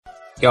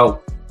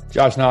Yo.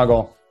 Josh Noggle.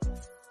 All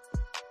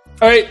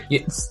right.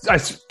 Yeah.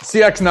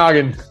 CX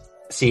Noggin.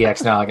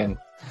 CX Noggin.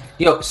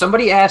 Yo,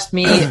 somebody asked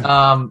me,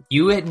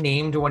 you had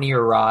named one of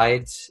your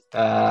rides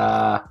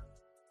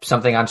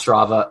something on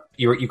Strava.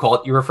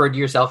 You referred to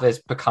yourself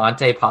as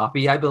Picante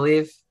Poppy, I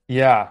believe.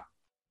 Yeah.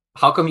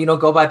 How come you don't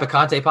go by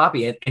Picante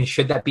Poppy? And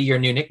should that be your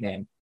new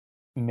nickname?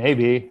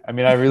 Maybe. I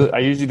mean, I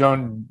usually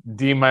don't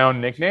deem my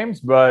own nicknames,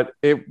 but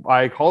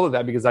I called it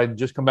that because I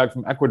just come back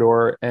from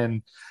Ecuador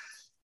and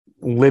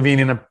living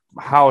in a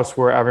house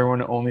where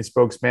everyone only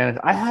spoke Spanish.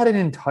 I had an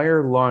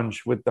entire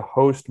lunch with the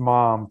host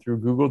mom through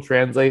Google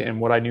Translate and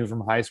what I knew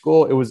from high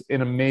school. It was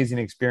an amazing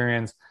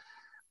experience,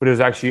 but it was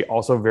actually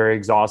also very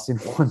exhausting.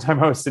 One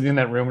time I was sitting in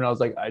that room and I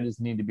was like, I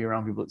just need to be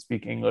around people that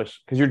speak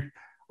English, because you're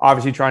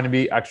obviously trying to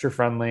be extra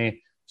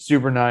friendly,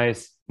 super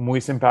nice, muy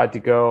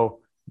simpático,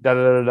 da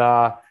da da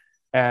da.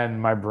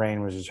 And my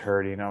brain was just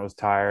hurting. I was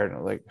tired. I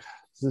was like,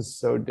 this is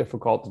so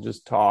difficult to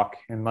just talk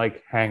and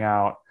like hang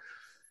out.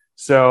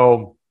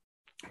 So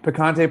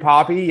Picante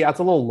Poppy, yeah, it's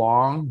a little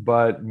long,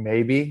 but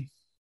maybe.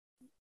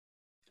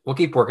 We'll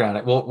keep working on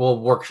it. We'll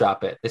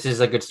workshop it. This is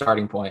a good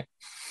starting point.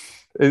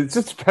 It's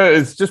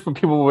just what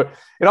people.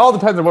 It all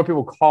depends on what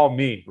people call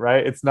me,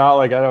 right? It's not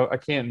like I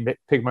can't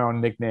pick my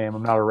own nickname.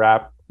 I'm not a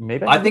rap.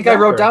 Maybe I think I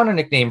wrote down a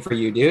nickname for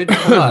you, dude.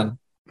 Come on.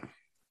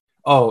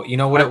 Oh, you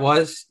know what it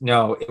was?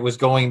 No, it was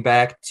going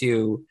back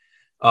to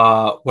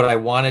what I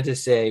wanted to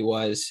say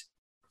was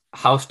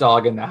house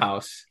dog in the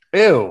house.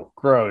 Ew,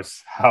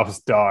 gross.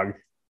 House dog.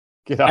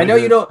 Get out I know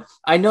here. you don't.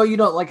 I know you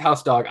don't like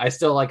house dog. I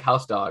still like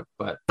house dog,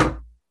 but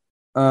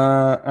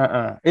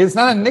it's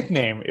not a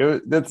nickname.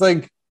 That's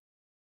like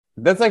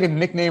a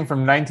nickname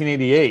from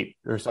 1988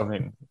 or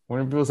something.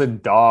 When people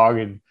said dog,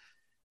 and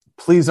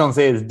please don't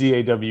say it's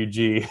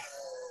DAWG.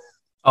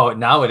 Oh,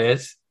 now it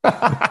is.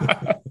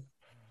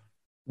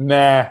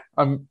 Nah,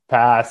 I'm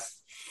pass.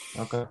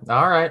 Okay.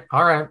 All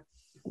right.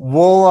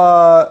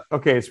 We'll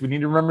okay, so we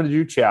need to remember to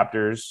do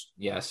chapters.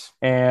 Yes.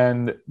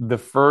 And the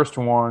first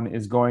one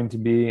is going to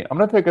be, I'm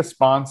going to pick a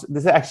sponsor.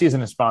 This actually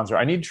isn't a sponsor.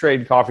 I need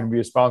Trade Coffee to be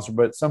a sponsor,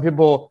 but some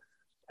people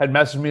had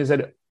messaged me and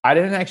said, I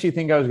didn't actually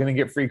think I was going to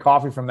get free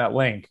coffee from that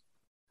link.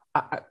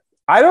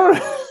 I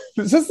don't,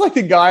 it's just like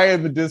the guy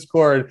in the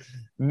Discord,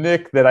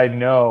 Nick, that I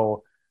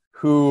know,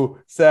 who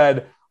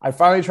said, I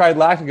finally tried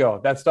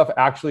Lactigo. That stuff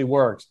actually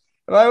works.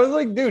 And I was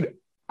like, dude,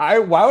 why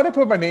would I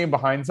put my name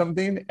behind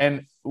something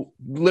and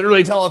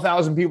literally tell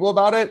 1,000 people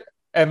about it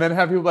and then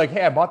have people like,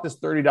 hey, I bought this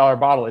 $30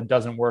 bottle. It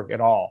doesn't work at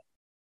all.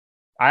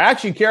 I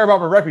actually care about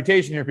my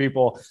reputation here,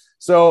 people.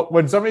 So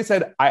when somebody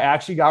said, I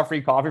actually got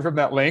free coffee from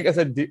that link, I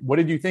said, what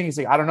did you think? He's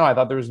like, I don't know. I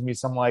thought there was going to be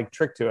some like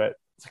trick to it.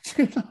 It's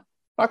like, I'm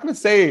not going to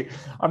say,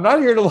 I'm not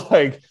here to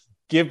like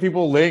give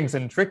people links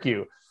and trick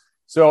you.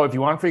 So if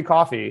you want free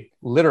coffee,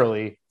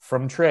 literally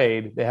from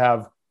Trade, they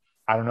have,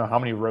 I don't know how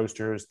many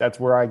roasters. That's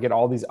where I get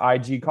all these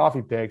IG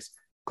coffee picks.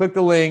 Click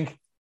the link.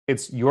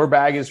 It's your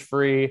bag is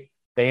free.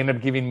 They end up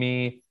giving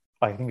me,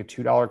 I think, a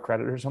 $2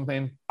 credit or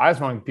something. I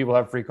just want people to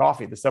have free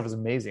coffee. This stuff is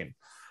amazing.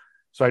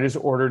 So I just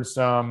ordered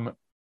some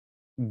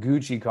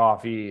Gucci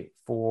coffee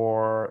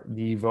for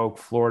the Evoke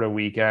Florida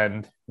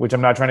weekend, which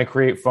I'm not trying to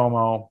create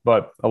FOMO,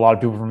 but a lot of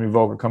people from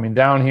Evoke are coming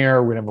down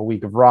here. We're going to have a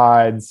week of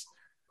rides.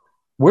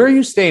 Where are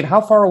you staying?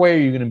 How far away are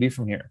you going to be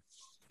from here?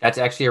 That's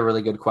actually a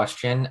really good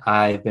question.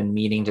 I've been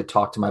meaning to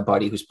talk to my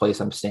buddy whose place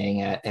I'm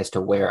staying at as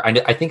to where.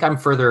 I think I'm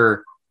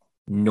further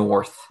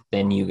north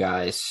than you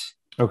guys.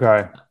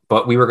 Okay.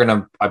 But we were going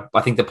to,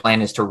 I think the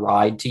plan is to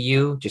ride to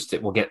you.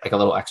 We'll get like a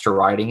little extra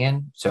riding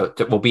in. So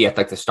we'll be at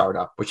like the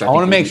startup, which I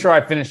want to make sure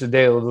I finish the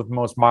day with the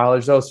most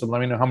mileage though. So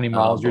let me know how many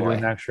miles you're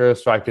doing extra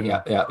so I can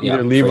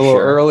either leave a little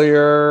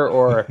earlier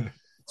or.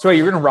 So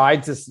you're going to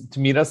ride to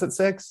meet us at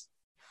 6?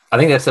 I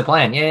think that's the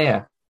plan.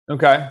 Yeah.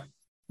 Okay.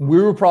 We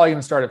were probably going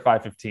to start at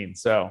 5:15.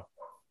 So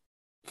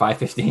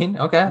 5:15.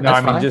 Okay. No,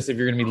 I mean, fine. Just if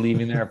you're going to be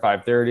leaving there at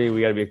 5:30,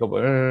 we got to be a couple.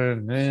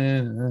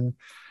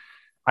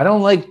 I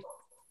don't like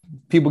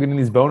people getting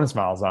these bonus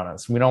miles on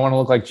us. We don't want to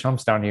look like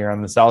chumps down here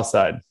on the south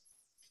side.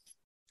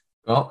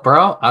 Well,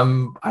 bro,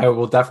 I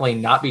will definitely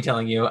not be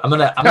telling you. I'm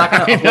not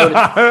gonna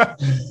upload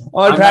it.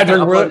 Well,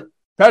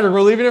 Patrick,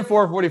 we're leaving at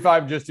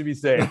 4:45 just to be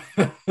safe.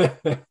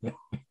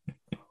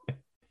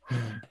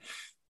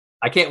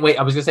 I can't wait.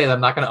 I was gonna say that I'm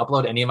not gonna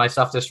upload any of my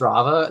stuff to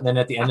Strava, and then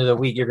at the end of the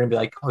week, you're gonna be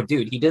like, "Oh,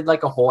 dude, he did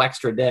like a whole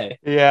extra day."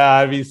 Yeah,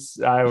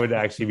 I would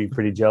actually be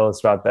pretty jealous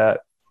about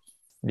that.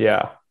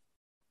 Yeah.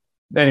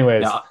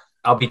 Anyways, no,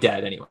 I'll be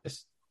dead anyways.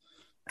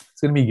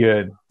 It's gonna be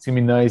good. It's gonna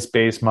be nice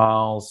base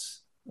miles.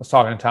 I was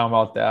talking to Tom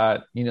about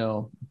that.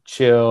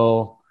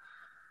 Chill,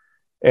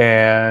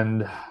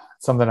 and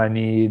something I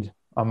need.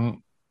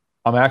 I'm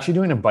actually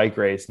doing a bike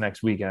race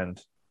next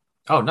weekend.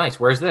 Oh, nice.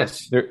 Where's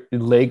this?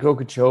 Lake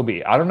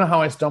Okeechobee. I don't know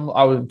how I stumbled.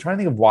 I was trying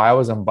to think of why I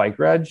was on Bike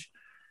Reg,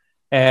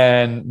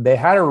 and they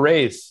had a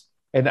race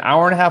an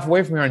hour and a half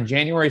away from here on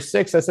January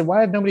 6th. I said,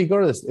 why did nobody go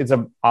to this? It's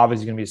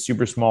obviously going to be a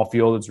super small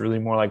field. It's really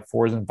more like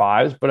 4s and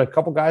 5s, but a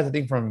couple guys, I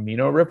think from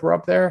Amino Rip were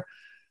up there.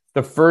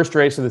 The first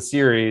race of the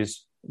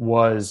series,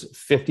 was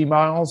 50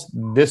 miles.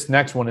 This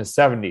next one is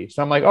 70.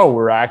 So I'm like, oh,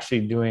 we're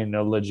actually doing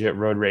a legit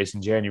road race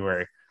in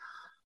January.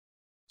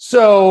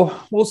 So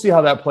we'll see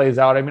how that plays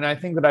out. I mean, I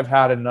think that I've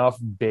had enough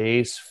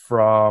base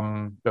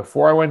from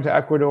before I went to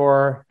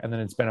Ecuador, and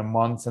then it's been a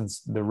month since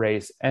the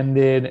race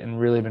ended, and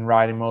really been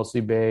riding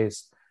mostly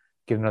base.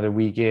 Get another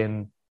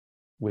weekend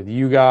with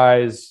you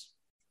guys,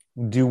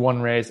 do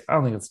one race. I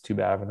don't think it's too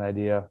bad of an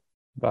idea,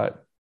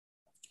 but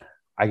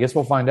I guess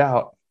we'll find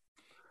out.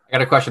 I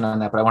got a question on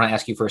that, but I want to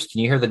ask you first.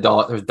 Can you hear the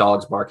dog? There's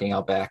dogs barking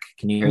out back.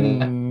 Can you hear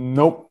that?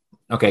 Nope.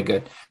 Okay,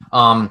 good.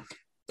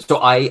 So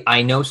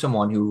I know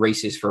someone who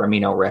races for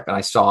Amino Rep, and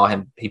I saw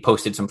him. He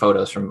posted some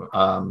photos from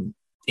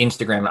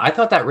Instagram, and I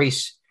thought that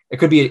race it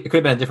could have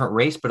been a different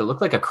race, but it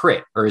looked like a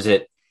crit, or is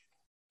it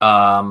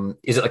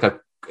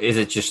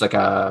just like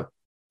a?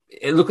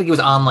 It looked like it was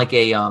on like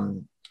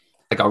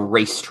a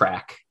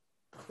racetrack.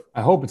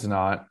 I hope it's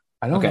not.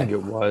 I don't think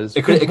it was.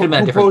 It could have been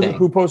a different thing.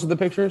 Who posted the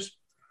pictures?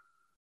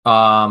 It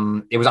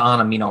was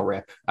on Amino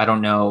Rep. I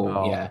don't know.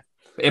 Oh. Yeah,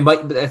 it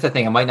might. That's the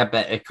thing. It might not be.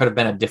 It could have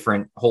been a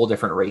whole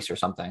different race or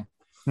something.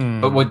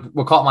 But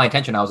what caught my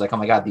attention, I was like, oh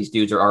my God, these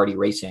dudes are already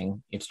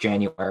racing. It's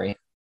January.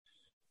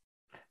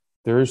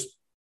 There's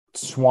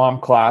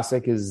Swamp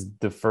Classic is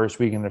the first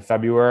weekend of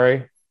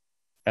February.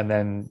 And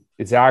then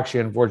it's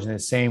actually, unfortunately, the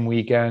same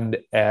weekend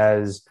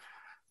as,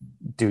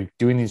 dude,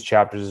 doing these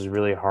chapters is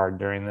really hard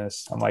during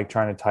this. I'm like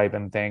trying to type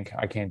and think.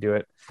 I can't do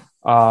it.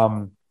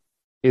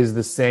 Is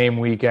the same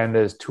weekend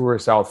as Tour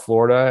of South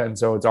Florida. And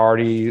so it's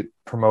already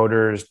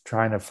promoters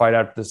trying to fight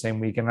out the same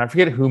weekend. I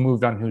forget who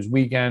moved on whose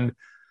weekend.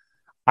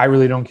 I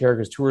really don't care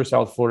because Tour of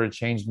South Florida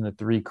changed into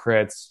 3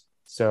 crits.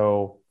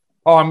 So,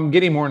 I'm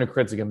getting more into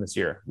crits again this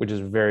year, which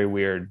is very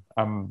weird.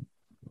 I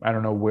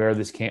don't know where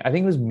this came. I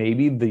think it was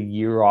maybe the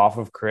year off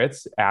of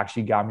crits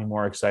actually got me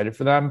more excited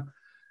for them.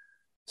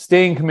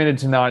 Staying committed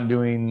to not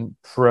doing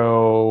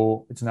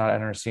pro, it's not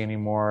NRC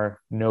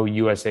anymore. No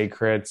USA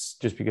crits,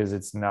 just because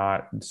it's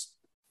a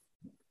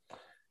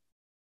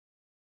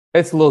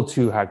little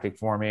too hectic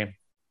for me.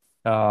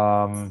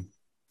 But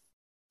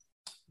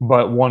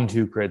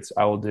 1-2 crits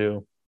I will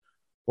do.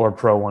 Or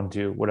pro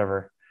 1-2,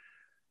 whatever.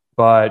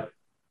 But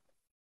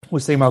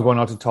was thinking about going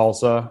out to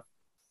Tulsa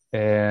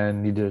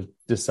and need to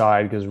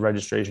decide because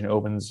registration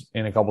opens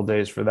in a couple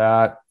days for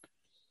that.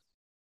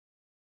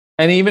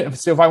 And even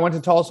if I went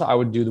to Tulsa, I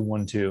would do the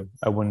 1-2.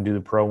 I wouldn't do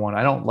the pro one.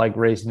 I don't like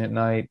racing at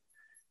night,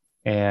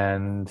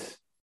 and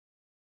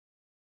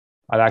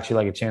I'd actually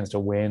like a chance to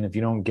win. If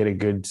you don't get a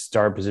good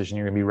start position,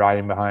 you're going to be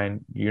riding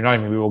behind. You're not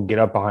even going to be able to get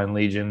up behind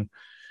Legion.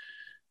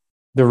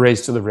 The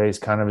race to the race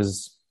kind of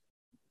is.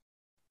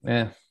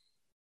 I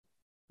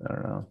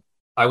don't know.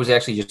 I was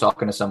actually just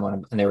talking to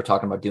someone and they were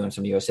talking about doing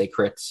some USA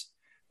crits.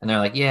 And they're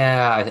like,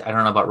 yeah, I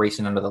don't know about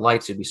racing under the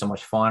lights. It'd be so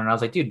much fun. And I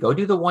was like, dude, go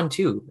do the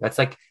 1-2. That's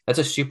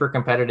a super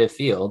competitive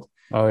field.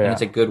 Oh, yeah. And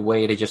it's a good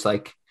way to just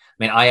like, I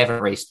mean, I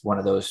haven't raced one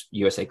of those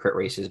USA crit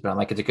races, but I'm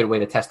like, it's a good way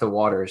to test the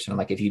waters. And I'm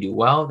like, if you do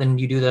well, then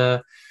you do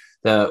the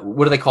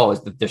what do they call it?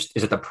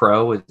 Is it the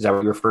pro? Is that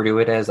what you refer to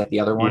it as? Like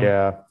the other one?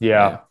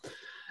 Yeah.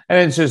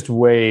 And it's just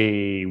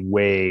way,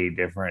 way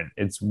different.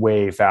 It's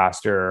way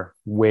faster,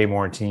 way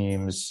more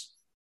teams,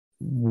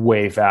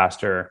 way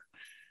faster.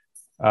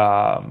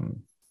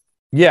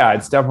 Yeah,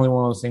 it's definitely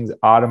one of those things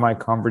out of my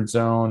comfort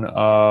zone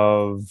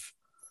of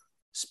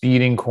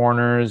speeding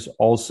corners.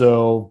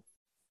 Also,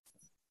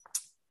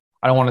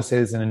 I don't want to say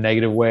this in a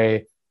negative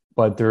way,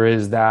 but there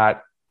is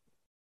that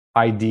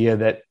idea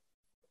that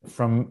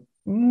from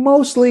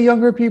mostly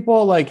younger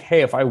people, like,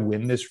 hey, if I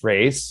win this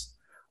race,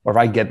 or if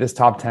I get this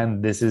top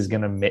 10, this is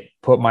going to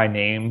put my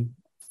name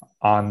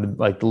on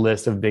the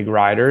list of big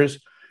riders.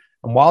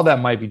 And while that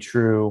might be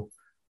true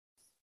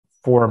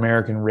for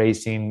American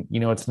racing,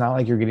 it's not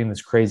like you're getting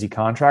this crazy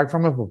contract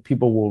from it, but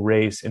people will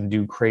race and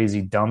do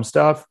crazy dumb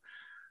stuff,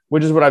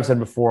 which is what I've said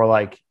before.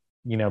 Like,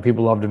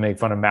 people love to make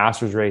fun of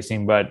masters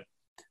racing, but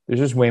there's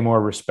just way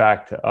more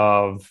respect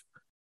of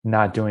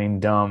not doing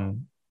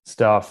dumb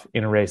stuff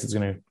in a race that's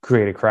going to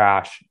create a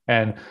crash.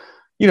 And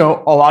a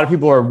lot of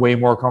people are way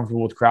more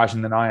comfortable with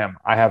crashing than I am.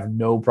 I have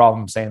no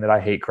problem saying that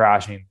I hate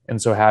crashing.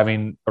 And so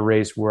having a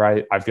race where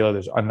I feel like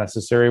there's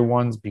unnecessary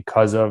ones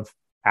because of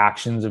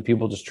actions of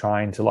people just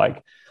trying to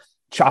like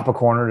chop a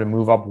corner to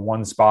move up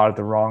one spot at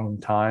the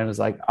wrong time is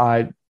like,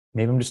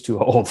 maybe I'm just too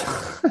old.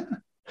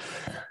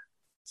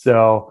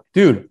 So,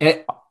 dude,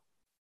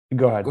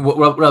 go ahead. What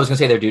I was going to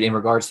say there, dude, in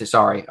regards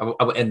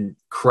to, and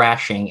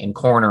crashing and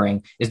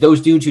cornering, is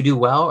those dudes who do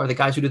well are the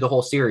guys who do the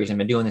whole series and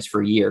been doing this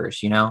for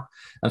years,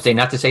 I'm saying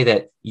not to say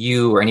that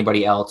you or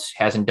anybody else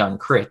hasn't done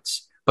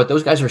crits, but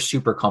those guys are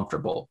super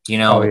comfortable,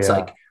 it's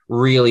like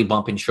really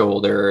bumping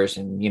shoulders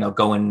and,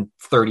 going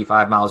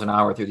 35 miles an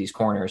hour through these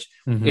corners.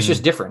 Mm-hmm. It's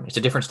just different. It's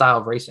a different style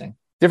of racing.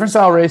 Different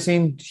style of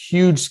racing,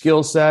 huge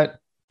skill set,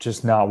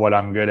 just not what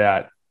I'm good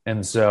at.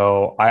 And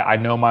so I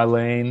know my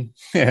lane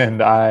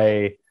and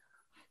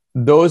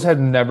those had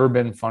never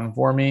been fun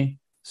for me.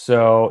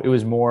 So it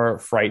was more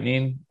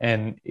frightening.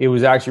 And it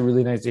was actually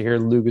really nice to hear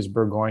Lucas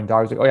Burgoyne talk.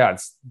 I was like, oh yeah,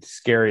 it's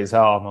scary as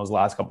hell in those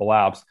last couple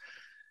laps.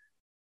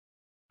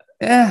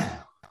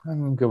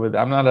 I'm good with.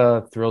 I'm not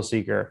a thrill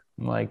seeker.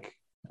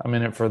 I'm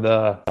in it for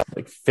the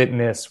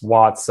fitness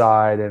watt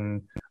side,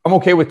 and I'm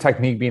okay with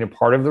technique being a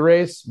part of the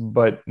race,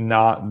 but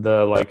not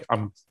the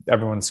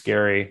everyone's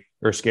scary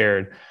or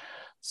scared.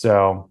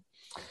 So,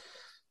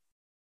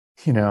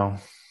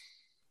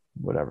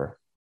 whatever.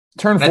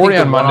 Turn 40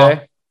 on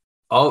Monday.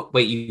 Oh,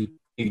 wait, you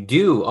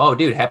do? Oh,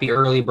 dude, happy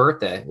early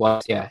birthday.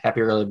 Well, yeah,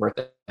 happy early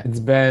birthday. It's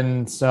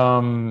been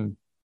some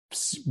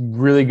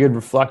really good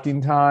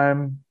reflecting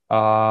time.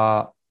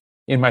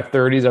 In my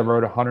 30s, I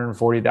rode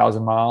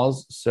 140,000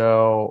 miles.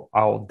 So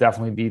I'll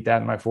definitely beat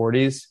that in my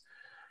 40s.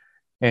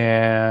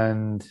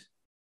 And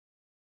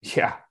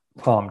yeah,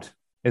 pumped.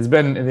 It's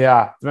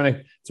a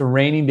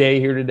rainy day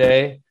here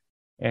today.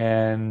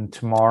 And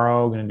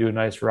tomorrow, going to do a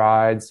nice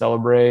ride,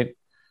 celebrate.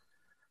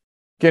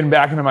 Getting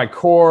back into my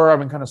core. I've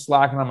been kind of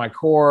slacking on my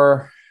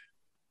core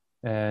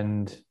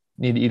and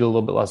need to eat a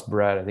little bit less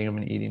bread. I think I've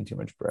been eating too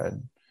much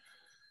bread.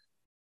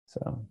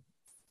 So,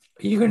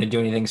 are you going to do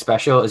anything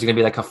special? Is it going to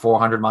be like a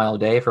 400-mile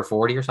day for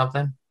 40 or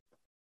something?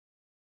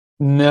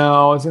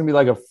 No, it's going to be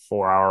like a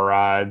 4-hour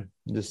ride.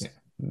 Just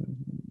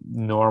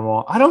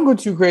normal. I don't go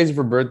too crazy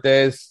for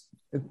birthdays.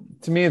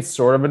 To me, it's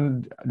sort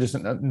of just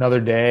another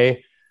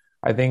day.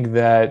 I think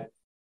that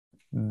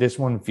this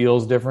one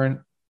feels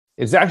different.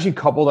 It's actually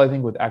coupled, I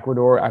think, with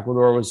Ecuador.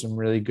 Ecuador was some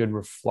really good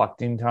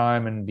reflecting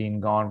time and being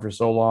gone for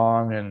so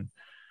long. And,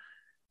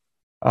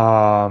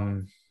 I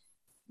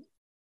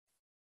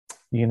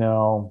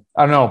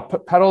don't know.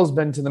 Pedal's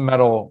been to the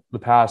metal the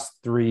past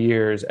 3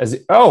 years.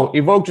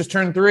 Evoke just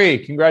turned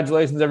 3.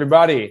 Congratulations,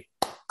 everybody.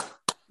 If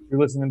you're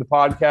listening to the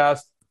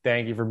podcast,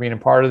 thank you for being a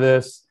part of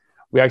this.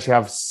 We actually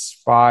have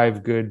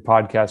 5 good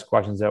podcast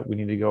questions that we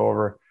need to go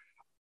over.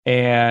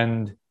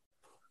 And,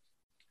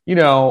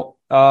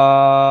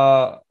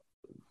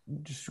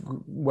 just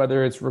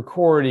whether it's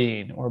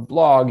recording or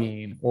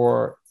blogging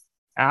or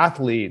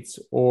athletes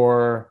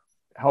or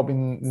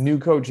helping new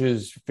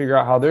coaches figure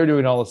out how they're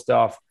doing all the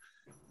stuff.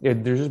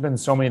 There's just been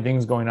so many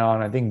things going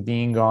on. I think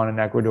being gone in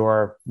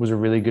Ecuador was a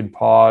really good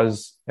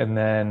pause. And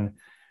then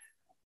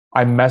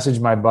I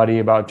messaged my buddy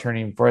about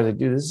turning 40. I was like,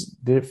 dude,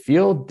 did it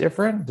feel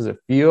different? Does it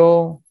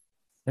feel?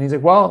 And he's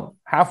like, well,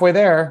 halfway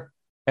there.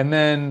 And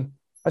then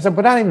I said,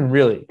 but not even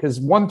really, because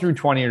 1 through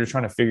 20, you're just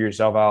trying to figure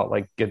yourself out,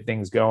 get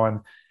things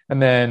going.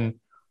 And then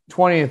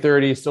 20 to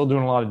 30, still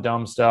doing a lot of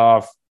dumb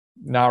stuff,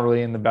 not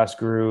really in the best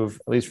groove,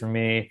 at least for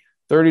me.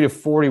 30 to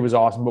 40 was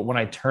awesome. But when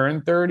I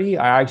turned 30,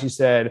 I actually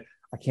said,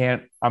 I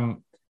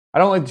don't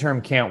like the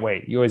term can't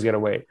wait. You always got to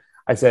wait.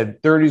 I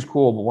said 30 is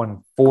cool, but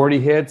when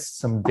 40 hits,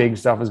 some big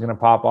stuff is going to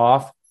pop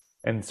off.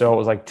 And so it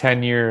was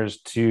 10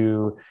 years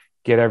to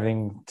get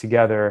everything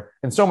together.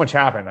 And so much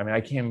happened. I mean,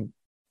 I came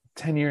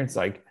 10 years,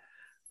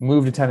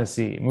 moved to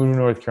Tennessee, moved to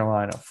North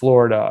Carolina,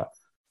 Florida,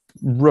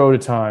 rode a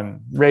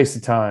ton, raced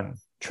a ton,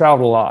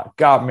 traveled a lot,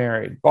 got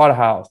married, bought a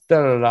house,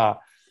 So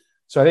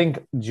I think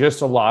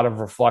just a lot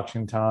of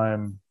reflection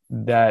time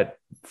that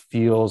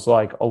feels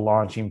like a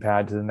launching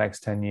pad to the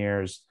next 10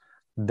 years,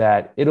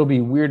 that it'll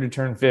be weird to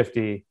turn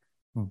 50,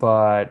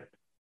 but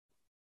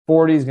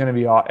 40 is going to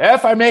be all.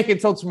 If I make it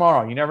till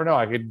tomorrow, you never know.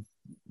 I could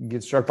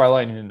get struck by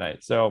lightning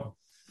tonight. So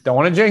don't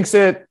want to jinx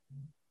it.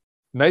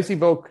 Nice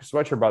Evoke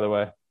sweatshirt, by the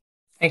way.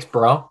 Thanks,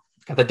 bro.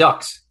 Got the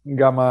Ducks.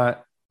 Got my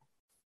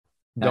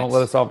Don't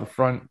Let Us Off the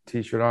Front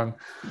t-shirt on.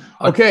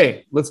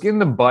 Okay, let's get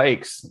into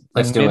bikes.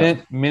 Let's do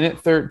it. Minute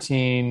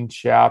 13,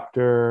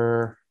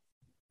 chapter.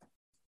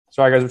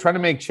 Sorry, guys. We're trying to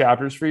make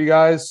chapters for you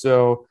guys.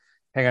 So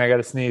hang on, I got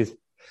to sneeze.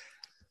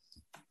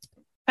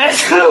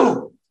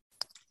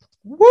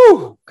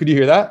 Woo! Could you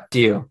hear that? Do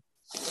you?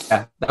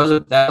 Yeah, that was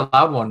a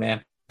loud one,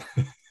 man.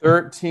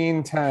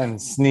 13:10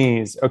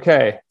 sneeze.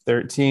 Okay,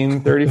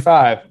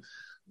 13:35.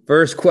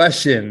 First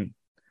question.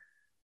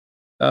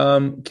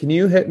 Can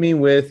you hit me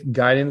with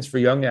guidance for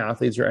young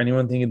athletes or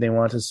anyone thinking they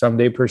want to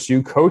someday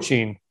pursue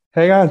coaching?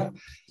 Hang on.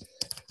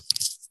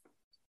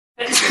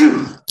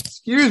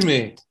 Excuse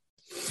me.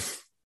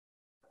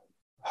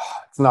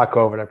 It's not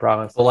COVID, I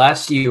promise.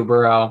 Bless you,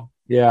 bro.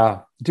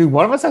 Yeah. Dude,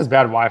 one of us has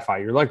bad Wi-Fi.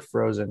 You're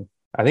frozen.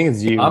 I think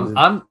it's you.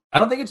 I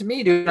don't think it's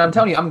me, dude. I'm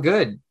telling you, I'm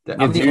good.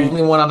 I'm the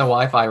only one on the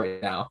Wi-Fi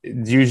right now.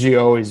 It's usually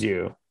always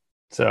you.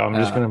 So I'm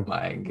just going to.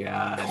 My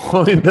God.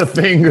 Point the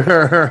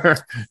finger.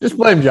 Just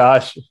blame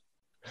Josh.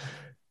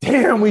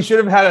 Damn, we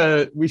should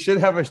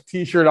have a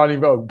t-shirt on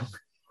Evoke.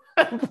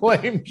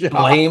 Blame Josh.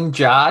 Blame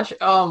Josh?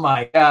 Oh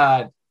my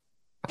God.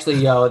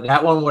 Actually,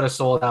 that one would have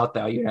sold out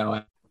though,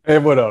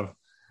 It would have.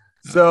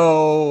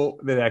 So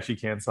they actually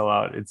can't sell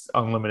out. It's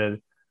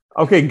unlimited.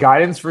 Okay,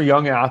 guidance for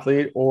young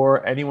athlete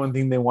or anyone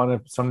thinking they want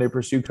to someday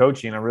pursue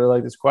coaching. I really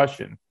like this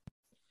question.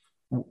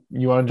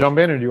 You want to jump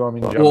in or do you want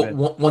me to jump in?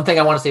 One thing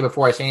I want to say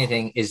before I say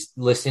anything is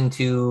listen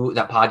to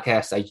that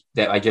podcast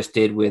that I just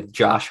did with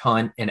Josh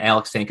Hunt and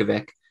Alex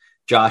Sankovic.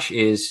 Josh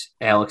is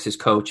Alex's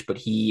coach, but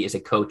he is a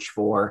coach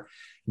for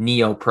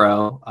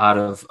NeoPro out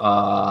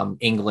of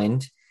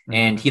England. Mm-hmm.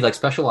 And he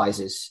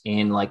specializes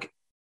in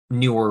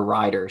newer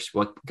riders,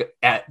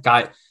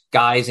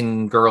 guys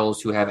and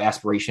girls who have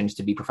aspirations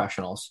to be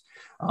professionals.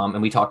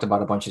 And we talked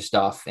about a bunch of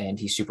stuff, and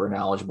he's super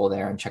knowledgeable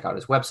there, and check out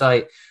his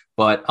website.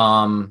 But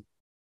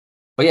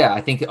yeah,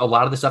 I think a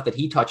lot of the stuff that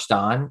he touched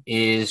on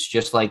is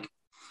just like,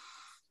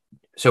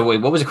 so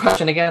wait, what was the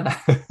question again?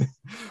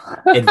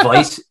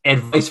 advice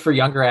for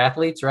younger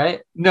athletes,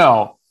 right?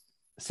 No.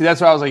 See,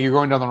 that's why I was like, you're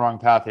going down the wrong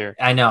path here.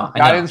 I know.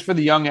 Guidance for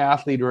the young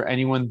athlete or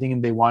anyone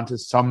thinking they want to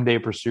someday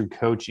pursue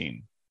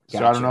coaching. Gotcha.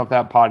 So I don't know if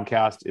that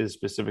podcast is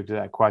specific to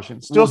that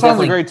question. Still sounds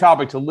like a great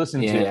topic to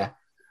listen to. Yeah.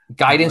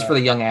 Guidance for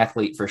the young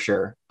athlete for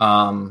sure.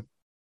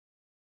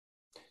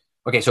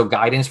 Okay, so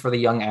guidance for the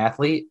young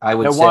athlete, I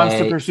would say. That wants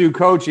to pursue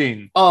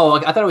coaching. Oh,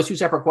 I thought it was two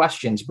separate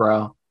questions,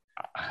 bro.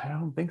 I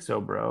don't think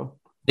so, bro.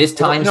 This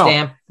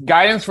timestamp. No,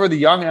 guidance for the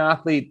young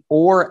athlete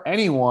or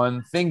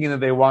anyone thinking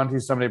that they want to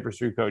someday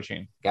pursue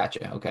coaching.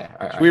 Gotcha. Okay.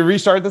 All right. Should we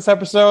restart this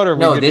episode or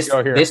no? This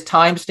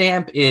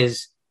timestamp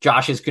is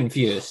Josh is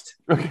confused.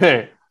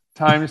 Okay.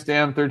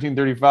 Timestamp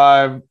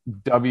 1335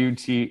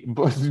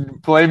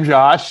 WT. Blame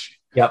Josh.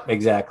 Yep.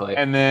 Exactly.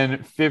 And then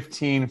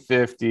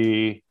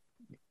 1550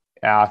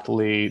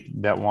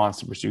 athlete that wants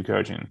to pursue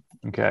coaching.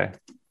 Okay.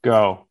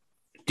 Go.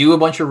 Do a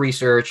bunch of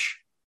research.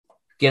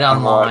 Get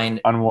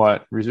online. On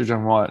what? Research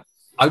on what?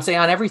 I would say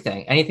on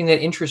everything, anything that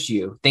interests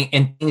you,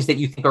 and things that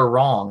you think are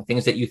wrong,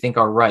 things that you think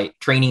are right,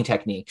 training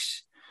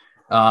techniques,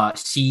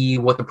 see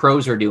what the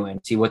pros are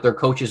doing, see what their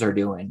coaches are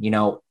doing,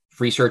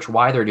 research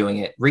why they're doing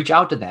it, reach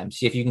out to them,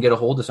 see if you can get a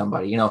hold of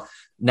somebody.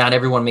 Not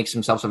everyone makes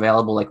themselves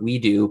available like we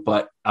do,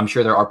 but I'm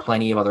sure there are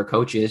plenty of other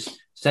coaches.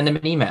 Send them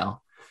an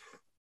email.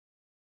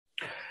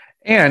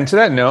 And to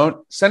that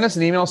note, send us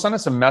an email, send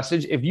us a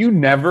message. If you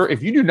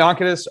do not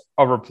get us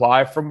a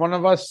reply from one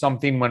of us,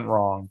 something went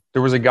wrong.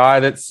 There was a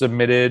guy that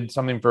submitted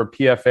something for a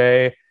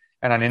PFA,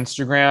 and on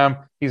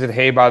Instagram, he said,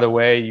 "Hey, by the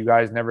way, you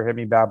guys never hit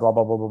me back, blah,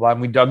 blah, blah, blah, blah."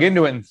 And we dug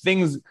into it and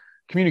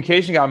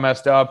communication got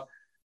messed up.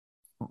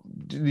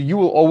 You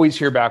will always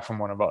hear back from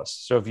one of us.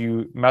 So if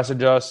you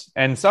message us,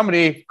 and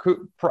somebody,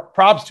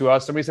 props to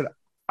us, somebody said,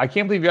 "I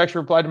can't believe you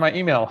actually replied to my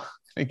email."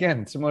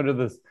 Again, similar to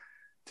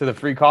the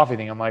free coffee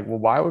thing. I'm like, well,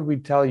 why would we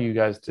tell you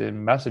guys to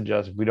message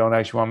us if we don't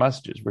actually want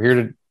messages? We're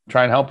here to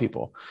try and help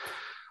people.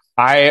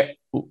 I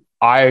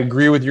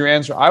agree with your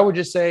answer. I would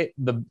just say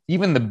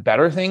even the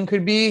better thing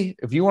could be,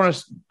 if you want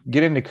to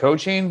get into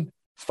coaching,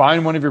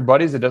 find one of your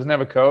buddies that doesn't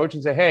have a coach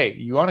and say, "Hey,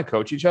 you want to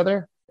coach each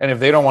other?" And if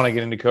they don't want to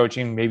get into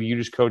coaching, maybe you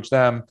just coach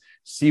them,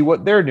 see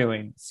what they're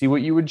doing, see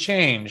what you would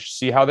change,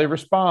 see how they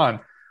respond.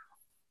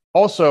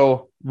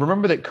 Also,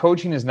 remember that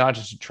coaching is not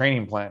just a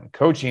training plan.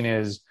 Coaching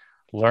is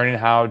learning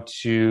how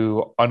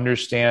to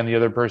understand the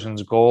other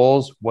person's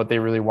goals, what they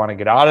really want to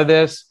get out of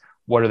this,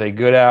 what are they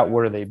good at,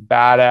 what are they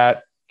bad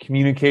at,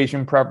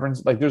 communication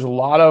preference. Like, there's a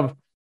lot of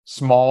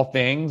small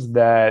things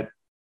that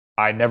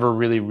I never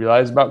really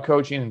realized about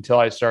coaching until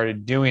I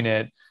started doing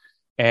it.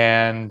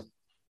 And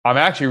I'm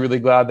actually really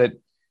glad that,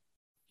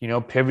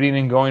 pivoting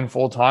and going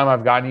full time,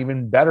 I've gotten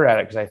even better at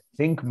it because I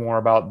think more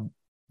about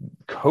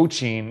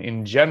coaching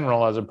in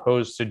general as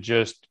opposed to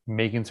just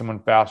making someone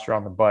faster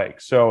on the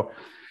bike. So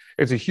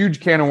it's a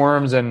huge can of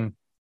worms. And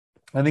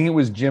I think it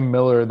was Jim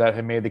Miller that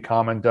had made the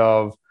comment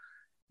of,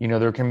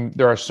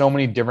 there are so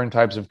many different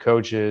types of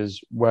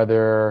coaches,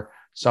 whether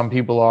some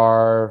people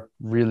are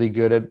really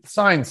good at the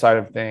science side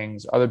of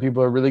things, other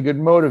people are really good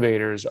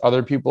motivators,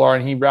 other people are,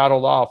 and he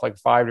rattled off like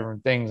 5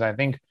 different things. I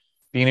think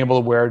being able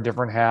to wear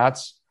different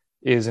hats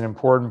is an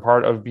important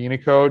part of being a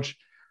coach.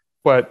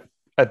 But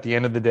at the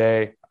end of the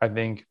day, I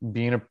think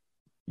you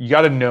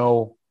got to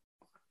know,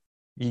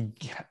 you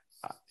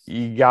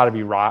got to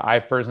be right. I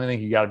personally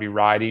think you got to be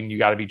riding. You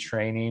got to be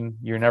training.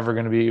 You're not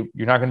going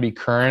to be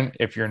current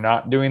if you're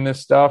not doing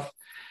this stuff.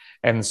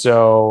 And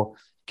so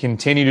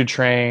continue to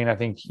train. I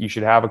think you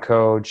should have a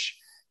coach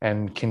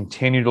and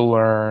continue to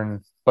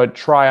learn, but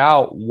try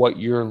out what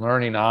you're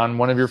learning on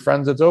one of your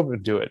friends that's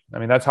open to it. I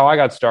mean, that's how I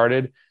got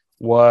started.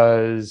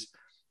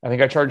 I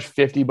think I charged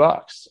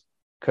 $50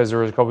 because there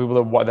was a couple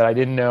people that I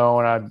didn't know.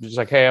 And I'm just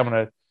like, "Hey, I'm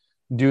going to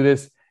do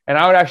this." And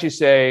I would actually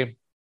say,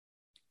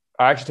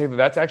 think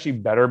that's actually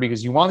better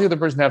because you want the other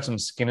person to have some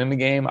skin in the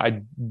game.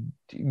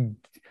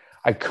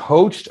 I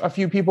coached a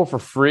few people for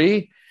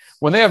free.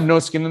 When they have no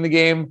skin in the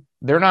game,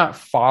 they're not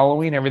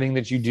following everything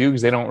that you do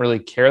because they don't really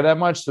care that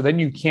much. So then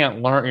you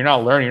can't learn. You're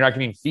not learning. You're not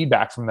getting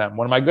feedback from them.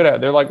 What am I good at?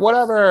 They're like,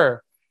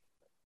 whatever.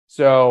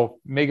 So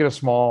make it a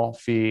small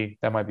fee.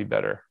 That might be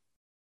better.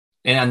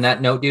 And on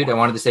that note, dude, I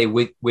wanted to say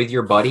with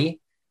your buddy,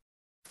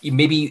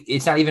 maybe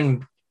it's not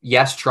even,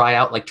 yes, try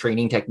out like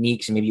training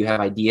techniques and maybe you have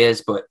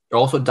ideas, but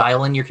also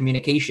dial in your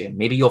communication.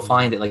 Maybe you'll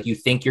find that like you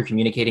think you're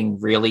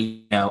communicating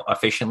really,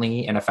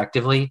 efficiently and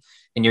effectively.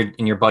 And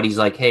your buddy's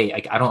like, "Hey,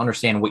 I don't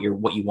understand what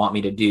you want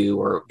me to do.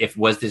 Or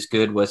was this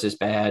good? Was this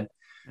bad?"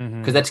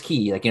 Because that's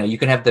key. Like, you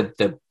can have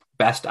the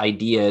best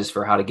ideas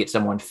for how to get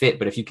someone fit,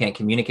 but if you can't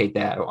communicate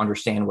that or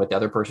understand what the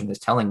other person is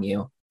telling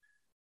you.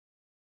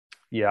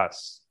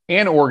 Yes.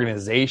 And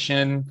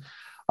organization.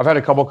 I've had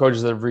a couple of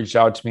coaches that have reached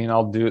out to me and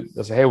I'll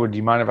say, "Hey, would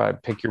you mind if I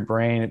pick your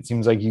brain? It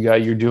seems like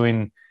you're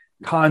doing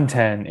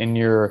content and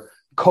you're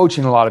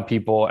coaching a lot of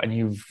people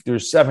and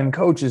there's 7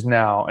 coaches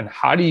now. And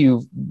how do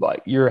you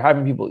you're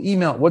having people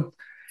email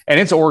and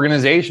it's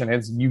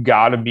organization. You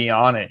got to be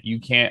on it. You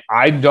can't,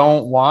 I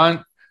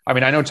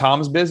know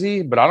Tom's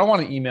busy, but I don't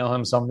want to email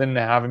him something and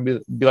have him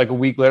be like a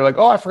week later, like,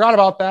 oh, I forgot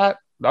about that.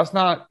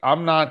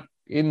 I'm not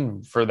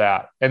in for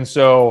that. And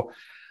so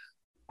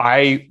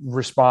I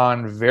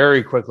respond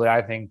very quickly,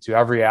 I think, to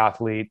every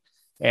athlete.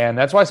 And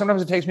that's why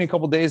sometimes it takes me a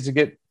couple of days to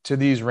get to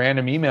these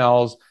random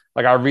emails.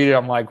 Like I read it,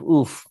 I'm like,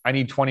 oof, I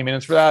need 20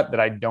 minutes for that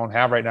I don't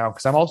have right now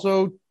because I'm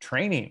also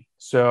training.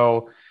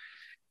 So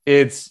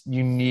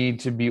you need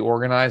to be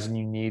organized and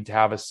you need to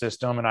have a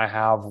system.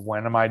 And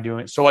when am I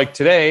doing? So like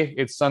today,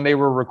 it's Sunday,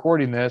 we're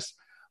recording this.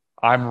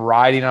 I'm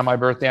riding on my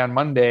birthday on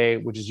Monday,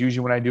 which is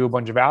usually when I do a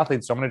bunch of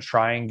athletes. So I'm going to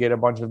try and get a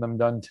bunch of them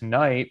done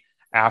tonight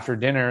after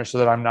dinner so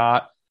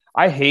that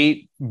I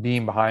hate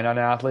being behind on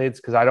athletes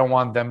because I don't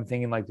want them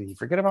thinking like, did you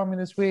forget about me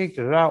this week?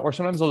 Or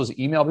sometimes they'll just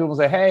email people and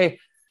say, hey,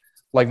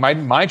 like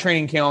my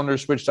training calendar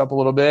switched up a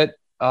little bit.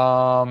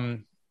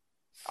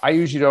 I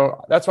usually don't.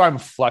 That's why I'm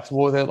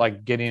flexible with it,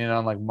 like getting in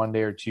on like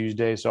Monday or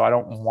Tuesday. So I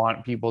don't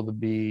want people to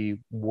be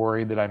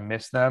worried that I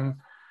miss them.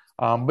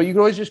 But you can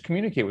always just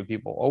communicate with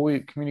people.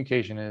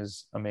 Communication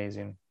is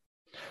amazing.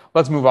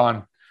 Let's move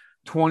on.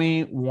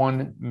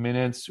 21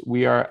 minutes.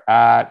 We are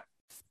at.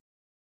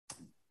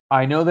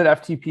 I know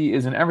that FTP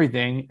isn't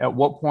everything. At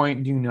what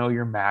point do you know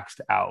you're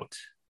maxed out?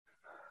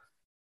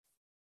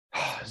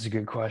 This is a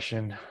good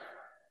question.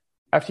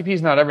 FTP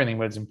is not everything,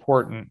 but it's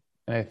important.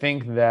 And I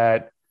think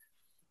that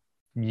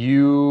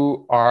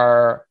you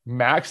are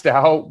maxed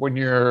out when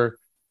you're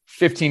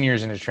 15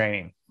 years into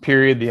training,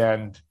 period, the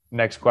end.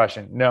 Next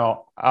question.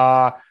 No,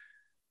 I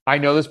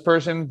know this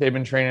person. They've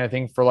been training, I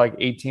think, for like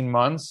 18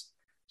 months.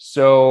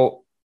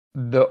 So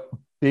the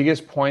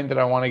biggest point that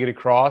I want to get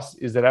across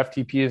is that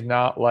FTP is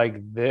not like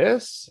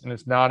this. And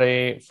it's not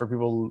for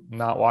people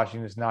not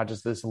watching, it's not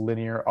just this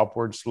linear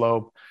upward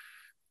slope.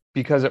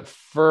 Because at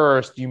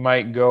first you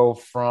might go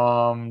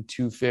from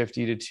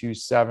 250 to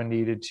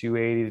 270 to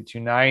 280 to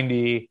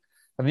 290,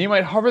 and then you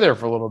might hover there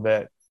for a little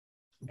bit.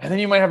 And then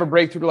you might have a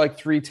breakthrough to like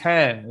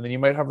 310, and then you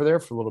might hover there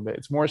for a little bit.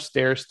 It's more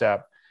stair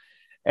step.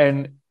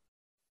 And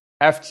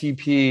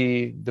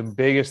FTP, the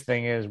biggest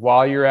thing is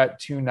while you're at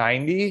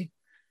 290,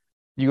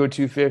 you go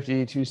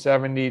 250,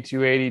 270,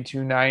 280,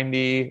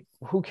 290.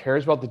 Who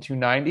cares about the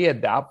 290?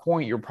 At that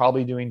point, you're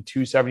probably doing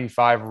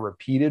 275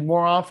 repeated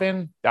more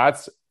often.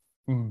 That's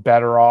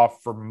better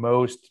off for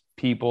most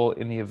people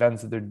in the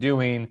events that they're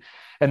doing.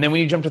 And then when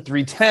you jump to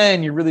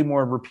 310, you're really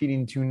more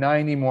repeating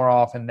 290 more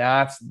often.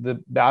 That's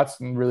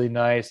really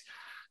nice.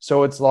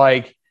 So it's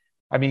like,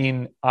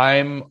 I'm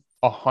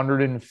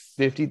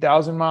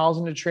 150,000 miles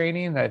into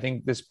training. And I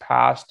think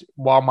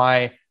while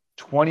my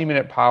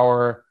 20-minute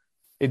power,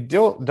 it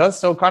does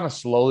still kind of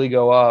slowly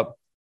go up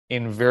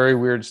in very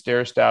weird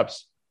stair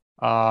steps.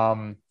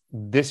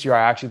 This year,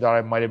 I actually thought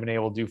I might've been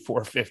able to do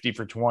 450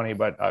 for 20,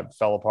 but I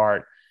fell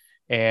apart.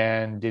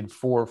 And did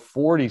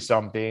 440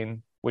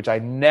 something, which I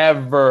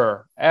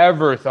never,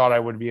 ever thought I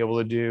would be able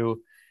to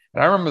do.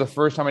 And I remember the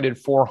first time I did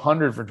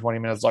 400 for 20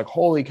 minutes, like,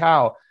 holy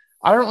cow,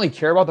 I don't really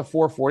care about the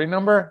 440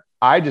 number.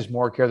 I just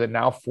more care that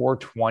now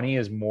 420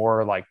 is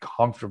more like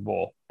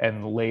comfortable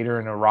and later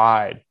in a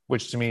ride,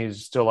 which to me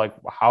is still like,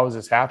 how is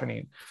this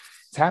happening?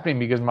 It's happening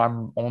because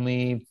I'm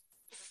only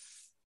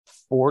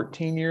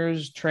 14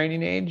 years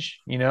training age,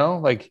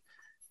 like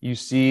you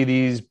see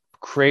these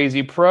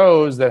crazy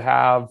pros that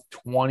have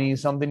 20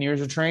 something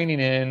years of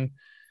training in.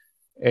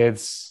 I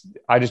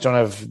just don't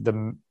have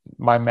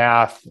my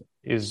math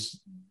is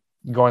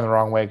going the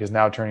wrong way because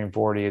now turning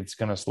 40, it's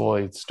going to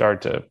slowly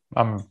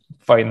I'm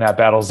fighting that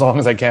battle as long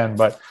as I can,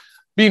 but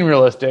being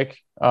realistic,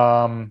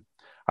 I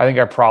think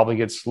I probably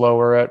get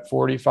slower at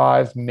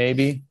 45,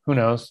 maybe, who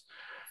knows,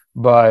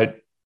 but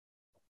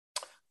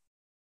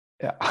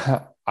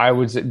I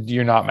would say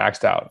you're not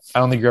maxed out. I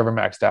don't think you're ever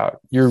maxed out.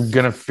 You're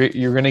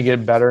gonna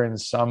get better in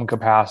some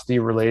capacity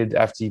related to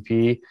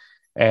FTP,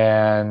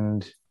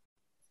 and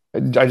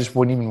I just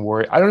wouldn't even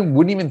worry.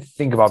 Wouldn't even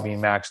think about being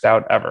maxed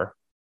out ever.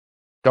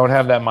 Don't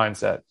have that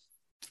mindset.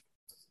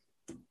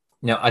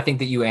 No, I think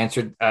that you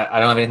answered. I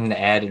don't have anything to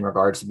add in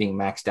regards to being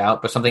maxed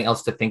out, but something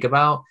else to think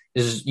about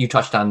is you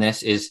touched on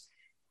this is.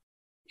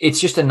 It's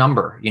just a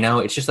number,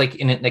 it's just like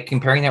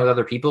comparing that with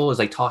other people is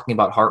like talking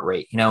about heart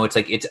rate, it's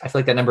like, I feel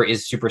like that number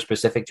is super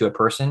specific to a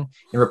person,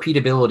 and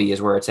repeatability is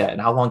where it's at.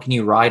 And how long can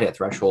you ride at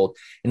threshold?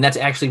 And that's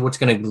actually what's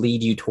going to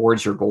lead you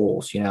towards your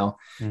goals,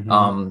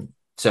 Mm-hmm.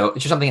 So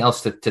it's just something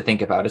else to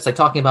think about. It's like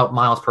talking about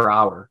miles per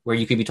hour where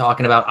you could be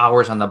talking about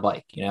hours on the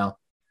bike, You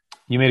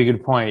made a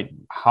good point.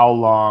 How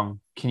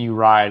long can you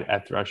ride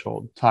at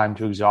threshold? Time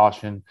to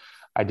exhaustion.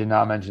 I did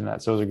not mention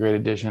that. So it was a great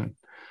addition.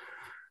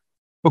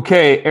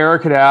 Okay,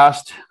 Eric had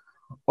asked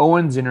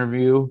Owen's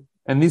interview,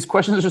 and these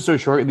questions are so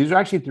short. These are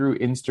actually through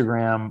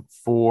Instagram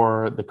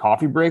for the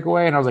coffee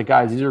breakaway. And I was like,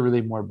 guys, these are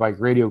really more bike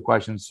radio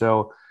questions.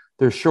 So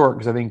they're short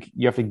because I think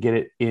you have to get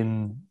it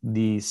in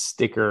the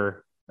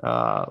sticker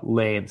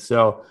lane.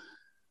 So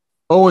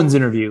Owen's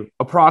interview,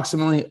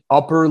 approximately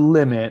upper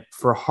limit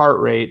for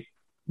heart rate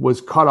was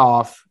cut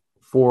off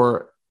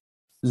for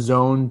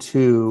zone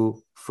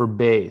 2 for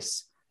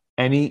base.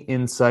 Any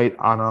insight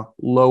on a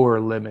lower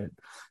limit?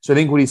 So I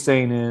think what he's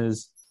saying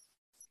is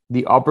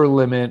the upper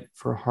limit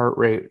for heart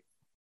rate.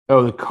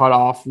 Oh, the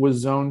cutoff was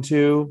zone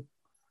 2.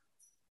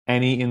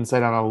 Any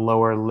insight on a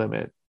lower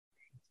limit?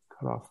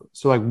 Cutoff.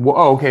 So like,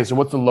 okay. So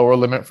what's the lower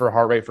limit for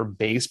heart rate for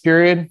base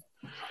period?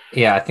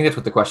 Yeah, I think that's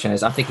what the question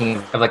is. I'm thinking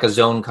of like a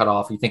zone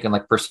cutoff. You're thinking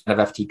like percent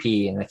of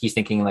FTP, and like he's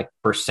thinking like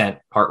percent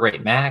heart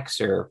rate max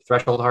or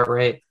threshold heart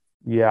rate.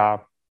 Yeah.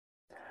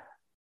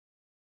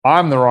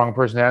 I'm the wrong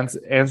person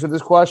to answer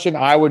this question.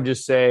 I would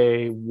just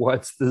say,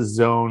 what's the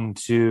zone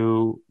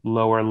 2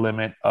 lower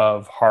limit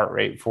of heart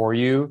rate for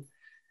you,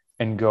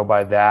 and go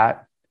by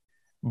that.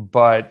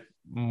 But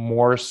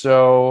more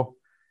so,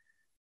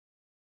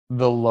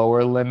 the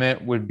lower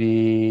limit would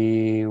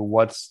be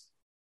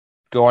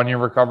go on your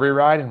recovery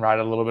ride and ride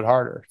a little bit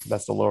harder.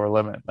 That's the lower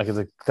limit. Like,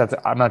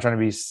 I'm not trying to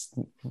be, is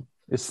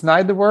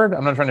snide the word?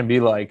 I'm not trying to be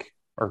like,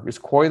 or is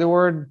coy the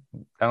word?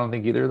 I don't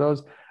think either of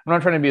those. I'm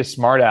not trying to be a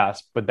smart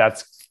ass, but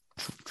that's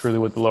truly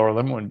what the lower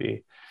limit would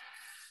be.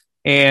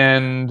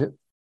 And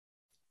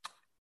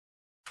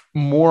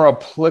more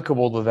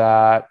applicable to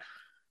that,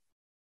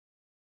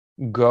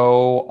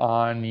 go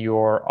on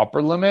your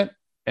upper limit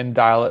and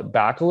dial it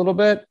back a little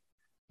bit.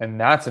 And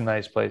that's a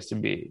nice place to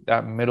be,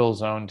 that middle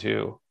zone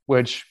 2,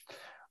 which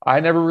I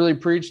never really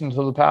preached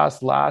until the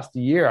last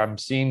year. I'm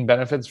seeing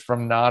benefits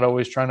from not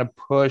always trying to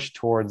push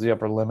towards the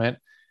upper limit.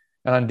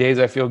 And on days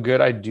I feel good,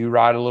 I do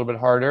ride a little bit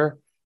harder.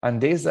 On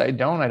days that I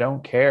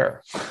don't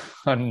care.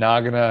 I'm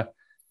not going to,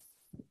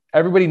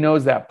 everybody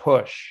knows that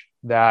push,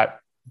 that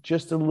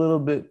just a little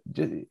bit,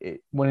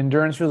 when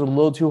endurance feels a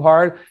little too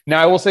hard.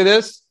 Now I will say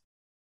this,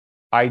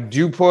 I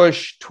do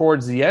push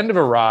towards the end of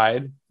a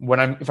ride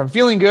if I'm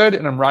feeling good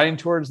and I'm riding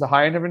towards the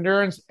high end of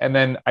endurance, and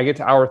then I get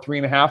to hour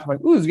 3.5, I'm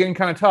like, ooh, it's getting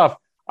kind of tough.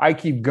 I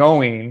keep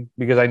going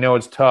because I know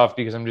it's tough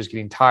because I'm just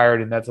getting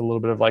tired. And that's a little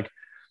bit of like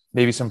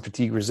maybe some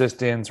fatigue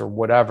resistance or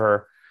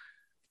whatever.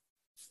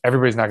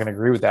 Everybody's not going to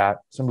agree with that.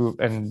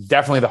 And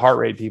definitely the heart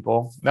rate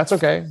people. That's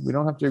okay. We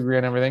don't have to agree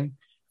on everything.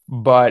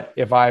 But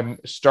if I'm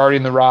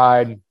starting the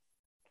ride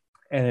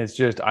and it's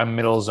just, I'm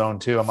middle of zone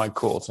 2, I'm like,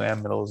 cool. So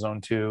I'm middle of zone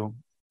 2.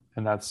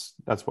 And that's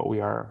what we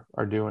are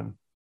doing.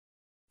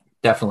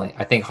 Definitely.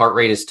 I think heart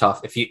rate is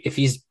tough. If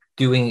he's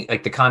doing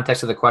like the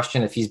context of the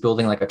question, if he's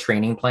building like a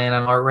training plan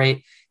on heart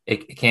rate,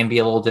 it can be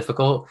a little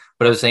difficult.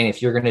 But I was saying,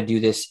 if you're going to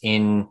do this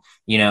in,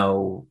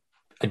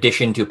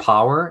 addition to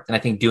power, then I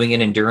think doing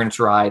an endurance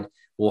ride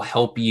will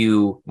help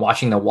you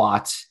watching the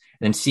watts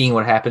and then seeing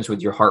what happens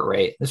with your heart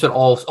rate. This would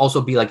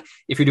also be like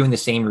if you're doing the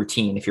same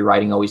routine, if you're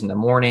riding always in the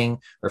morning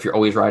or if you're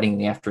always riding in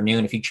the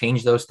afternoon, if you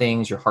change those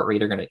things, your heart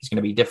rate is going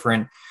to be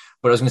different.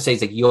 But I was going to say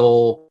is like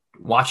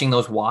watching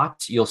those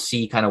watts, you'll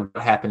see kind of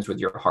what happens with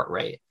your heart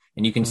rate.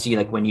 And you can see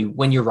like when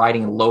you're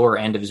riding lower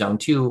end of zone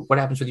 2, what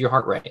happens with your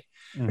heart rate,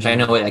 which I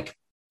know like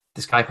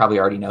this guy probably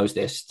already knows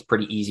this. It's a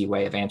pretty easy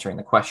way of answering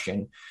the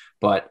question.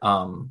 But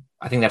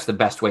I think that's the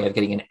best way of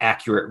getting an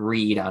accurate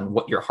read on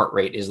what your heart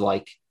rate is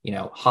like,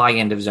 high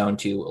end of zone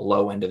 2,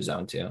 low end of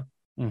zone 2.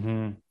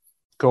 Mm-hmm.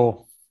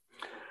 Cool.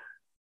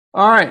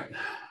 All right.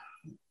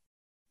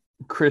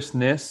 Chris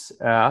Niss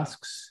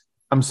asks,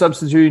 I'm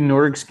substituting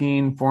Nordic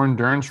skiing for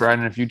endurance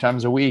riding a few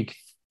times a week.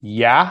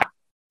 Yeah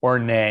or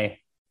nay?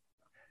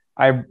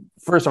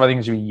 First off, I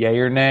think it should be yay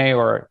or nay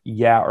or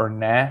yeah or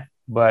nah,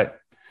 but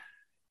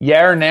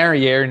yeah or nay or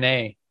yay or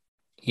nay?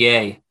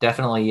 Yay.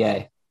 Definitely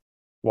yay.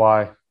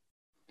 Why?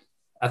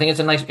 I think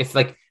it's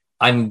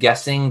I'm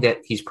guessing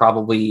that he's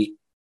probably,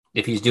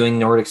 if he's doing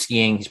Nordic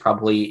skiing, he's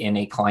probably in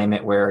a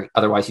climate where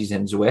otherwise he's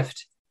in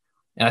Zwift.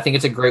 And I think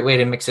it's a great way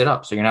to mix it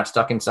up. So you're not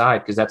stuck inside,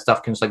 because that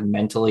stuff can just like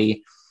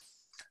mentally,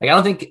 like, I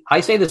don't think I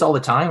say this all the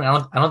time. And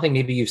I don't think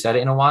maybe you've said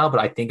it in a while, but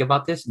I think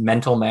about this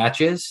mental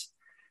matches.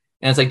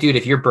 And it's like, dude,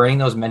 if you're burning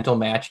those mental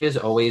matches,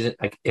 always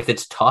like if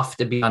it's tough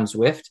to be on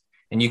Zwift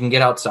and you can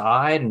get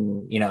outside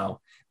and,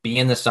 be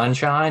in the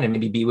sunshine and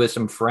maybe be with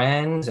some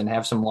friends and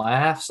have some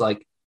laughs,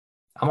 like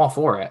I'm all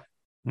for it.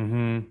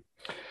 Mm-hmm.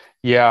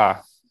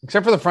 Yeah.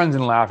 Except for the friends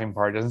and laughing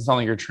part. It doesn't sound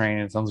like you're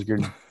training. It sounds like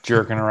you're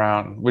jerking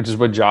around, which is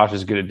what Josh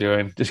is good at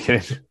doing. Just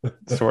kidding.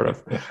 Sort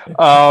of.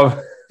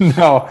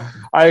 No,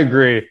 I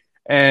agree.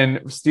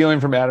 And stealing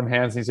from Adam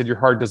Hansen, he said, your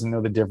heart doesn't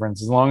know the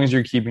difference. As long as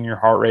you're keeping your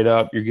heart rate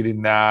up, you're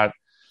getting that,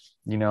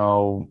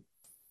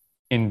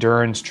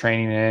 endurance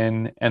training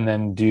in, and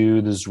then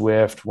do the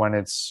Zwift when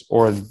it's,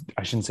 or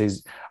I shouldn't say, I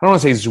don't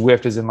want to say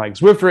Zwift as in like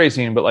Zwift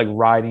racing, but like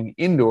riding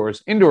indoor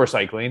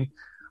cycling,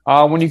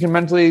 when you can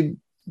mentally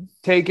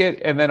take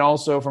it. And then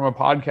also from a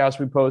podcast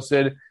we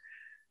posted,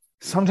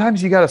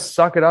 sometimes you got to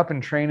suck it up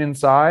and train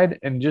inside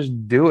and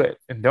just do it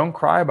and don't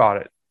cry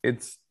about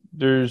it.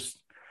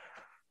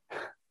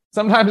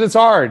 Sometimes it's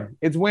hard.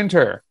 It's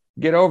winter.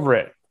 Get over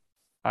it.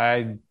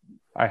 I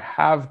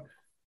have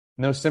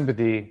no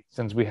sympathy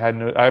since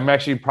I'm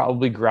actually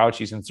probably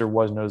grouchy since there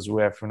was no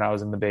Zwift when I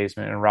was in the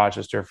basement in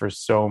Rochester for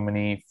so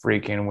many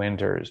freaking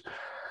winters.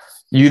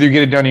 You either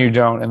get it done or you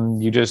don't.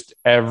 And you just,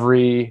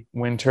 every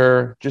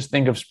winter, just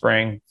think of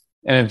spring.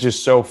 And it's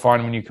just so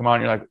fun when you come out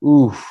and you're like,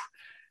 ooh,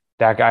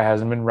 that guy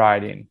hasn't been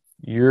riding.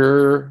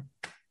 You're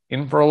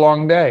in for a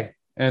long day.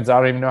 And I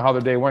don't even know how the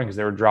day went because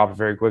they were dropped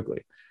very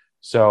quickly.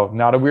 So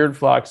not a weird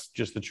flex,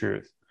 just the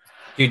truth.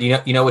 Dude,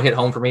 you know what hit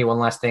home for me? One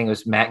last thing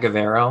was Matt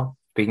Guevara.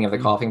 Speaking of the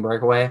coughing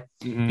breakaway,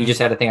 he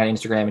just had a thing on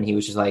Instagram and he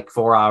was just like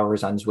 4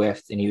 hours on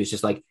Zwift. And he was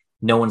just like,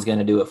 no one's going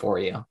to do it for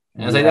you.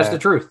 And I was like, that's the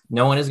truth.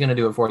 No one is going to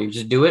do it for you.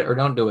 Just do it or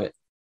don't do it.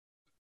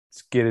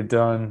 Let's get it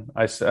done.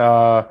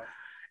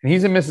 And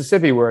he's in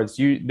Mississippi where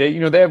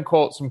they have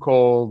some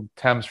cold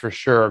temps for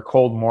sure,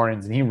 cold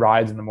mornings, and he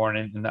rides in the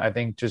morning. And I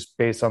think just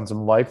based on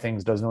some life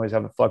things, doesn't always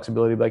have the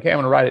flexibility. Like, hey, I'm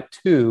going to ride at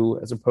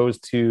 2 as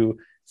opposed to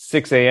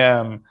 6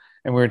 a.m.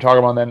 And we were talking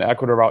about that in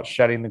Ecuador about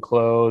shedding the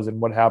clothes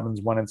and what happens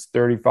when it's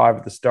 35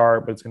 at the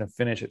start, but it's going to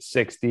finish at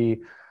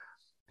 60.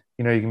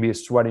 You know, you can be a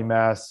sweaty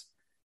mess.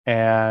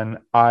 And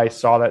I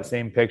saw that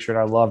same picture and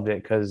I loved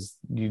it because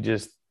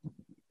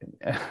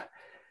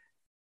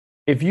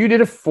if you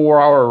did a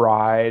 4-hour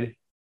ride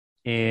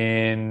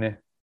so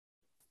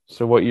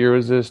what year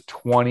was this?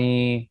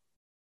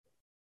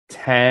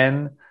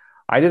 2010.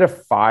 I did a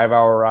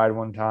 5-hour ride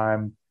one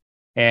time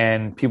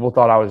and people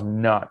thought I was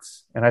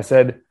nuts. And I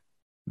said,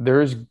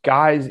 there's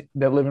guys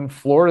that live in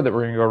Florida that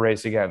we're going to go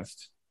race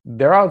against.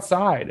 They're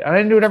outside. I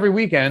didn't do it every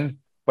weekend,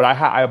 but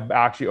I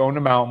actually owned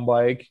a mountain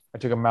bike. I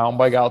took a mountain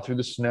bike out through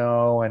the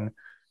snow and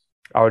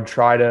I would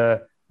try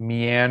to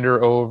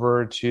meander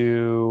over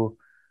to,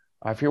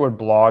 I forget what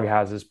blog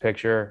has this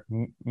picture,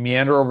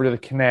 meander over to the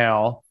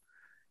canal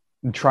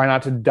and try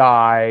not to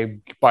die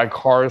by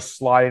cars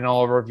sliding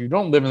all over. If you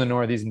don't live in the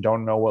Northeast and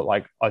don't know what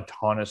like a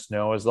ton of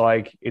snow is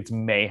like, it's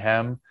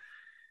mayhem.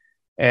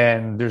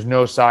 And there's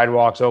no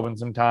sidewalks open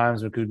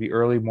sometimes. It could be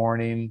early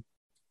morning.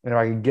 And if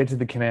I could get to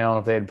the canal,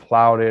 if they had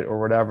plowed it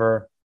or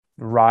whatever,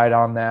 ride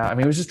on that. I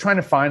mean, it was just trying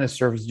to find a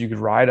surface you could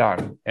ride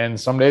on. And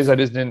some days I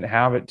just didn't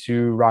have it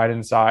to ride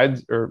inside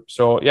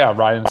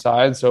ride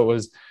inside. So it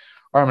was,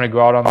 all right, I'm going to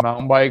go out on the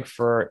mountain bike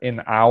for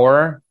an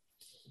hour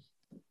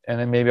and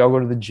then maybe I'll go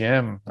to the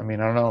gym. I mean,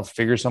 I don't know,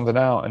 figure something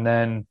out and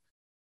then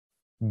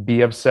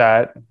be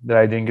upset that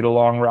I didn't get a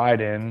long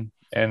ride in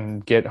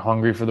and get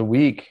hungry for the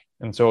week.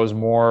 And so it was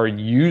more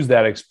use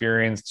that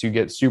experience to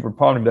get super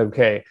pumped and be like,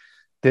 okay,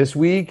 this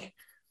week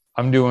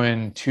I'm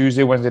doing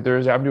Tuesday, Wednesday,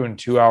 Thursday. I'm doing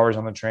 2 hours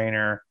on the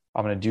trainer.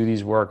 I'm going to do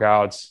these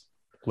workouts.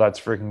 Let's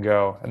freaking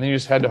go. And then you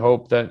just had to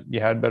hope that you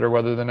had better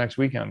weather the next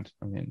weekend.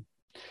 I mean,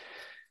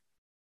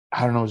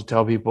 I don't know what to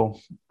tell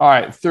people. All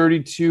right,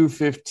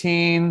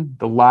 32:15.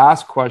 The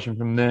last question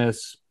from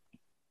this.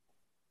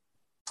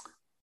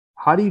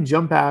 How do you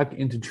jump back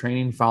into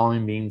training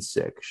following being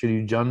sick? Should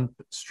you jump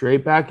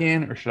straight back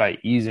in or should I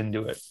ease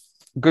into it?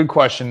 Good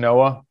question,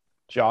 Noah.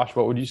 Josh,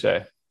 what would you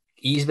say?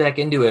 Ease back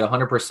into it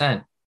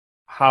 100%.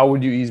 How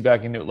would you ease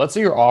back into it? Let's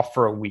say you're off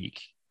for a week.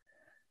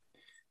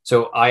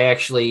 So I've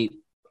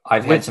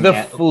had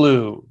some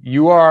flu.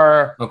 You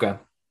are okay.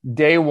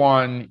 Day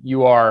one,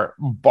 you are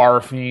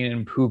barfing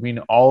and pooping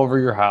all over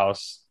your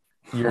house.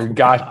 You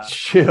got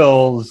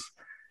chills.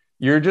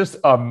 You're just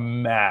a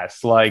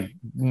mess. This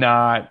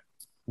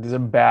is a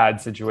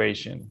bad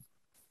situation.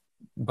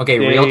 Okay,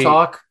 real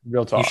talk.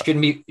 Real talk.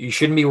 You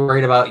shouldn't be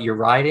worried about your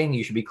riding.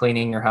 You should be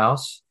cleaning your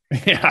house.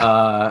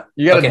 Yeah.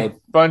 You got a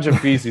bunch of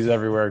feces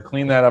everywhere.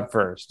 Clean that up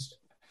first.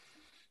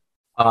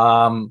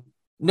 No,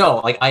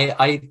 like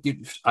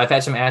I've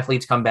had some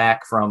athletes come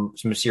back from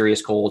some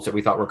serious colds that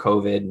we thought were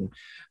COVID,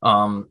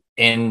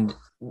 and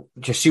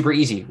just super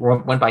easy. We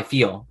went by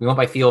feel. We went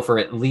by feel for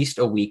at least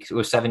a week. It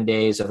was 7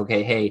 days of,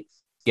 okay, hey,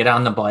 get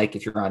on the bike.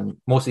 If you're on,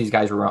 most of these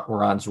guys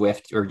were on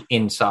Zwift or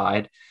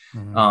inside.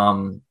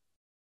 Mm-hmm.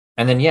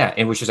 And then, yeah,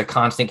 it was just a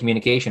constant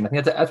communication. I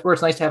think that's where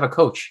it's nice to have a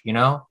coach, you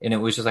know? And it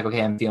was just like,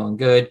 okay, I'm feeling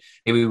good.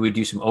 Maybe we would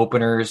do some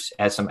openers,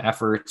 add some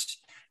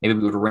efforts. Maybe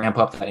we would ramp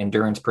up that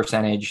endurance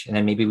percentage. And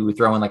then maybe we would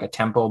throw in like a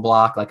tempo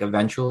block, like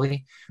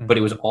eventually, but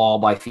it was all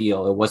by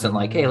feel. It wasn't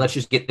like, hey, let's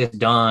just get this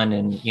done.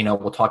 And, you know,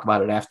 we'll talk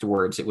about it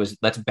afterwards. It was,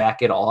 let's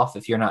back it off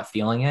if you're not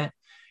feeling it.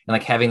 And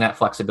like having that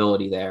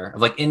flexibility there,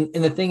 like, and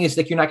the thing is,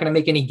 like, you're not going to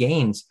make any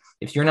gains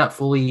if you're not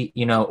fully,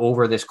 you know,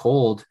 over this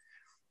cold.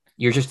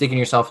 You're just thinking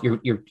yourself,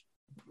 you're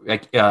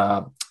like,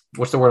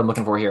 what's the word I'm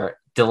looking for here?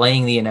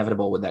 Delaying the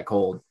inevitable with that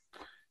cold.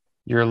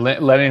 You're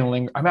letting it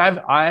linger. I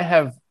mean, I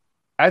have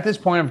at this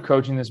point of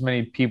coaching this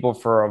many people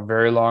for a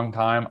very long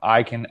time.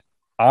 I can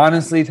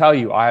honestly tell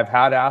you, I have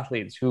had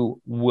athletes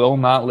who will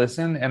not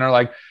listen and are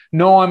like,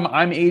 no,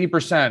 I'm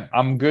 80%.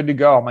 I'm good to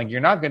go. I'm like,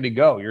 you're not good to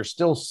go. You're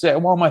still sick.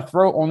 Well, my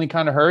throat only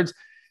kind of hurts.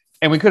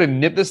 And we could have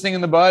nipped this thing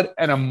in the bud.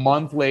 And a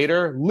month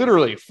later,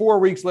 literally 4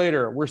 weeks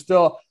later,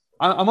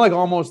 I'm like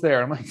almost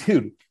there. I'm like,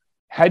 dude,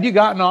 had you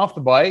gotten off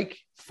the bike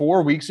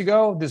 4 weeks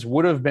ago, this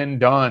would have been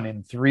done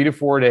in 3 to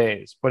 4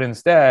 days. But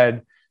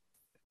instead,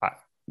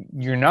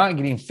 you're not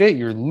getting fit.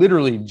 You're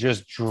literally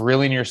just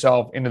drilling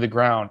yourself into the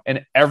ground.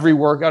 And every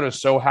workout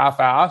is so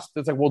half-assed.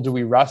 It's like, well, do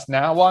we rest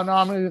now? Well,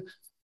 no,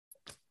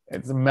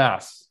 it's a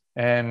mess.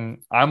 And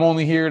I'm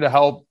only here to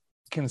help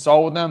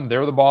consult with them.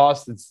 They're the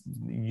boss. It's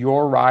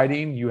your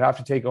riding. You have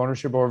to take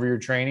ownership over your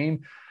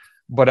training.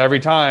 But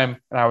every time,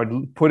 and I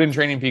would put in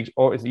Training Peaks,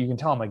 you can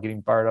tell I'm like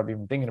getting fired up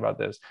even thinking about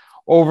this.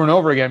 over and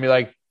over again, be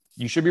like,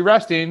 you should be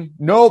resting.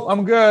 Nope,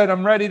 I'm good.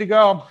 I'm ready to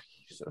go.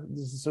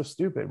 This is so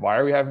stupid. Why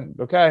are we having,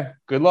 okay,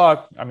 good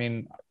luck. I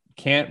mean,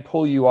 can't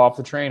pull you off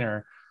the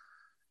trainer.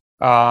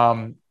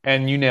 And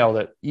you nailed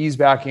it. Ease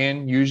back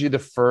in. Usually the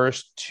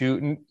first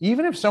 2,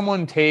 even if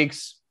someone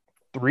takes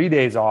 3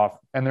 days off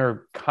and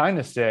they're kind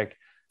of sick,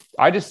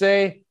 I just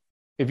say,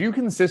 if you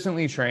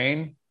consistently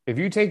train, if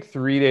you take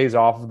 3 days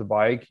off of the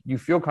bike, you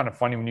feel kind of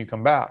funny when you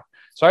come back.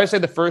 So I say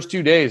the first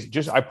 2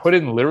 days, I put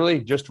in literally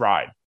just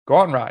ride, go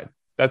out and ride.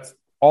 That's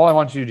all I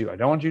want you to do. I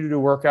don't want you to do a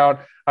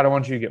workout. I don't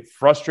want you to get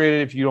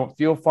frustrated if you don't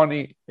feel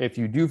funny. If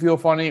you do feel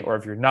funny, or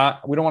if you're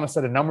not, we don't want to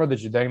set a number that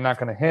you're then not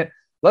going to hit.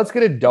 Let's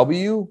get a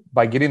W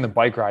by getting the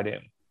bike ride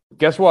in.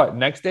 Guess what?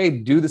 Next day,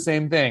 do the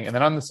same thing. And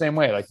then I'm the same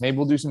way. Like maybe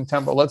we'll do some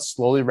tempo. Let's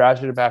slowly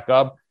ratchet it back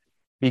up,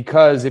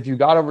 because if you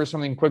got over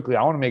something quickly,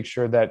 I want to make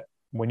sure that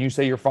when you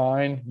say you're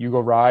fine, you go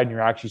ride and you're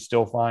actually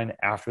still fine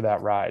after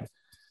that ride.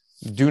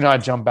 Do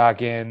not jump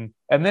back in.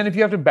 And then if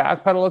you have to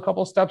backpedal a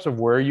couple steps of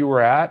where you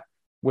were at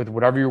with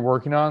whatever you're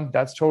working on,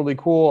 that's totally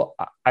cool.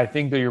 I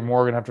think that you're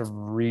more going to have to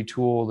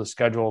retool the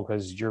schedule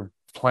because you're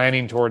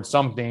planning towards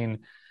something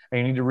and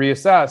you need to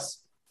reassess.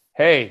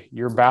 Hey,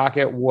 you're back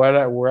at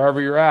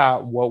wherever you're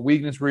at. What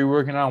weakness were you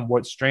working on?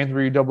 What strength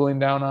were you doubling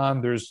down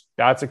on?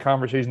 That's a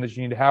conversation that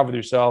you need to have with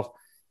yourself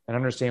and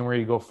understand where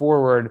you go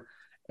forward.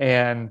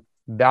 And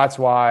that's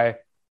why,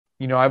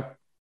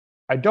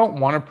 I don't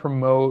want to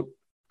promote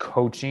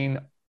coaching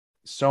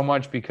so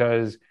much,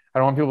 because I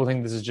don't want people to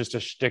think this is just a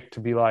shtick to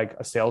be like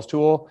a sales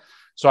tool.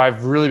 So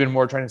I've really been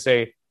more trying to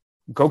say,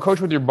 go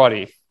coach with your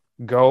buddy,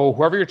 go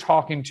whoever you're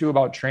talking to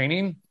about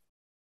training.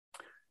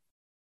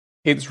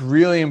 It's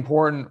really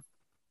important,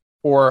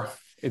 or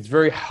it's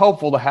very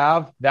helpful to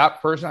have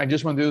that person. I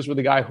just went through this with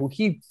a guy who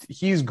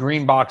he's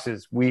green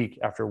boxes week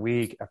after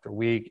week after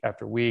week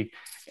after week.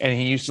 And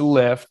he used to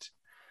lift.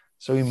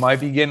 So he might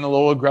be getting a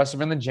little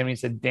aggressive in the gym. He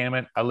said, damn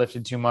it, I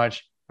lifted too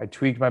much. I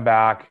tweaked my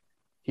back.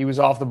 He was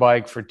off the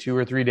bike for 2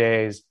 or 3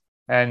 days.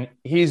 And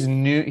he's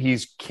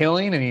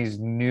killing, and he's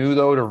new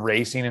though to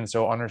racing. And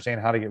so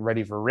understand how to get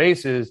ready for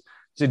races.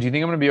 So do you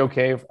think I'm going to be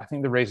okay? I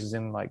think the race is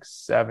in like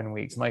 7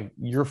 weeks. I'm like,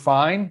 you're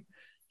fine.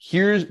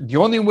 Here's the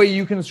only way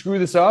you can screw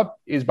this up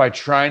is by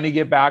trying to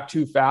get back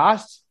too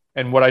fast.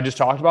 And what I just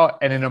talked about.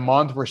 And in a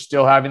month, we're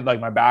still having like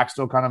my back's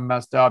still kind of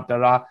messed up.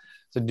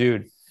 So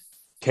dude,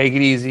 take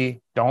it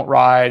easy. Don't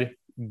ride.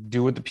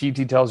 Do what the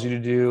PT tells you to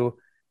do.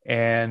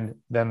 And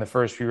then the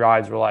first few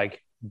rides were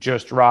like,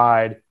 just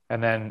ride.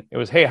 And then it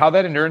was, hey, how'd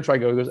that endurance ride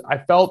go? He goes, I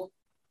felt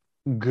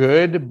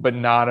good, but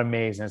not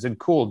amazing. I said,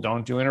 cool.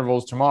 Don't do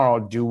intervals tomorrow.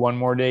 Do one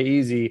more day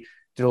easy.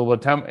 Do a little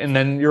temp. And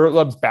then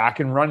you're back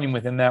and running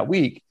within that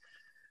week.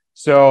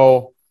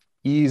 So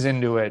ease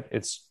into it.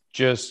 It's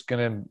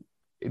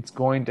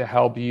going to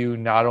help you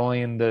not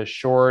only in the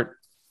short,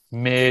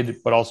 mid,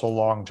 but also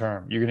long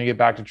term. You're going to get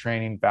back to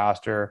training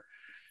faster.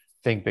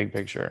 Think big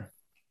picture.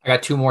 I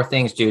got 2 more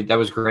things, dude. That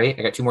was great.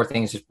 I got 2 more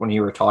things just when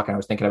you were talking. I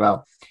was thinking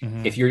about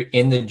if you're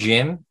in the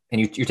gym and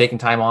you're taking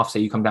time off,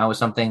 say you come down with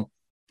something,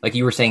 like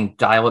you were saying,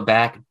 dial it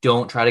back.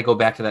 Don't try to go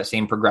back to that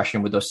same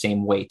progression with those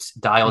same weights.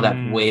 Dial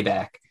that way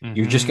back.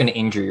 You're just going to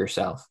injure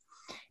yourself.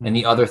 And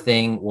the other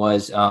thing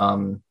was,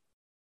 oh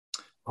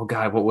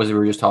God, what was it we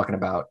were just talking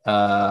about?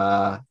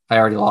 I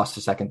already lost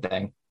the second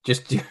thing.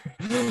 Just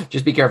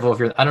be careful if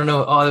you're, I don't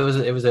know. Oh,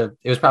 it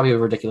was probably a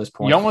ridiculous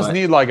point. You almost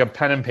need like a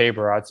pen and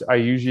paper. I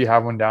usually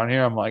have one down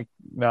here. I'm like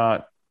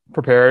not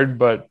prepared,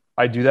 but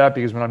I do that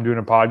because when I'm doing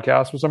a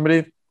podcast with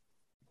somebody,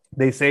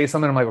 they say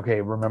something. I'm like, okay,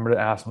 remember to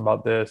ask them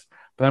about this,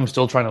 but I'm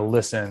still trying to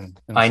listen.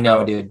 I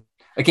know, dude.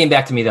 It came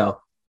back to me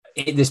though.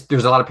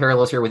 There's a lot of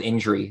parallels here with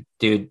injury,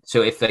 dude.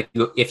 So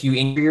if you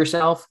injure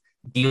yourself,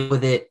 deal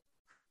with it.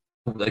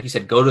 Like you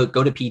said, go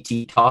to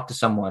PT, talk to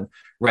someone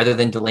rather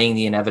than delaying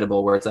the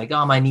inevitable where it's like,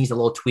 oh, my knee's a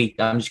little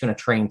tweaked. I'm just going to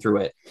train through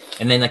it.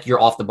 And then like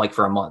you're off the bike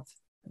for a month.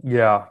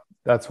 Yeah,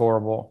 that's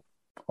horrible.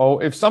 Oh,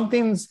 it's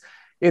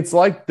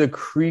like the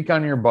creak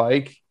on your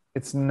bike.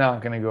 It's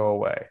not going to go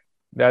away.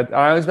 That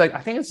I was like,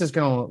 I think it's just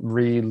going to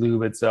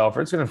re-lube itself,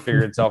 or it's going to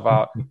figure itself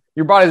out.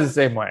 Your body's the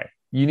same way.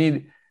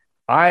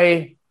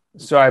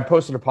 So I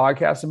posted a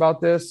podcast about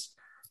this.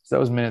 So that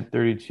was minute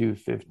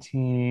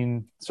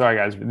 32:15. Sorry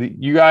guys,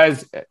 you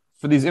guys,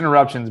 for these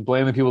interruptions,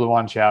 blame the people that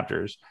want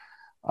chapters.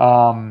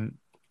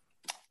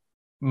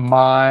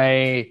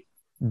 My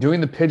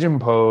doing the pigeon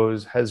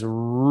pose has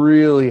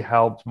really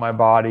helped my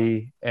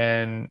body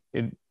and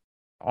it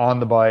on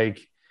the bike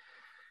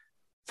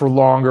for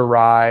longer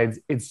rides.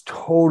 It's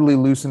totally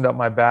loosened up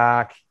my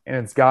back, and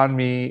it's gotten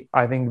me,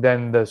 I think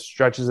then the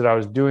stretches that I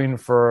was doing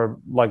for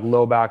like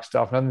low back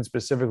stuff, nothing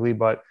specifically,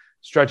 but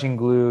stretching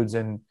glutes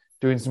and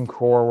doing some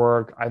core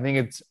work, I think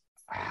it's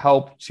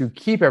helped to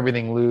keep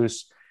everything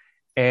loose.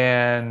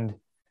 And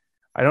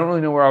I don't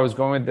really know where I was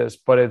going with this,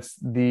 but it's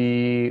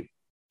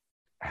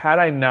had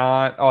I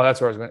not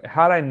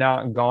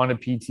gone to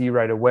PT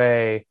right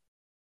away,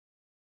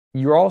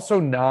 you're also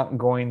not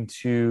going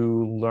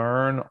to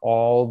learn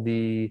all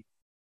the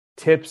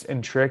tips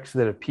and tricks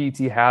that a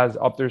PT has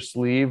up their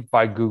sleeve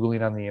by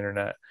Googling on the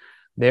internet.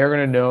 They're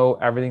going to know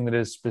everything that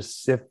is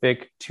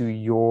specific to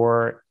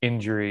your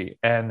injury.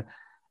 And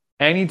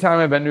anytime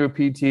I've been to a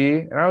PT,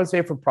 and I would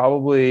say for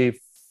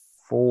probably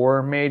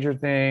 4 major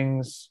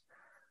things,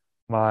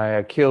 my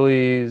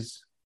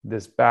Achilles,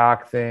 this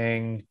back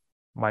thing,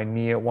 my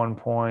knee at one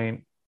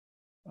point.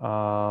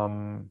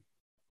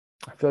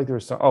 I feel like there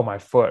was my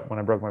foot, when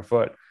I broke my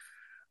foot.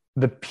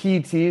 The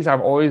PTs,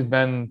 I've always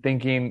been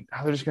thinking,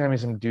 they're just going to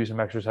have me do some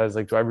exercise.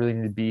 Like, do I really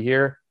need to be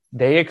here?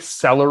 They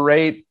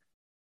accelerate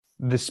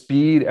the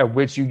speed at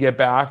which you get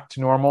back to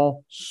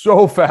normal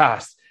so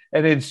fast.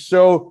 And it's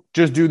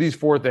just do these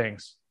 4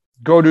 things.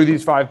 Go do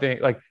these 5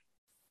 things. Like,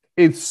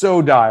 it's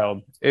so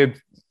dialed.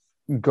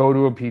 Go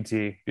to a PT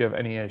if you have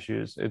any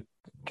issues. It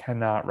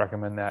cannot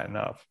recommend that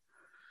enough.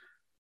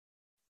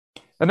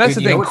 And that's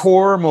the thing.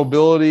 Core,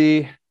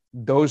 mobility,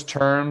 those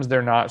terms,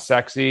 they're not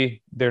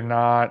sexy. They're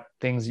not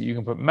things that you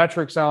can put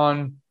metrics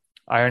on.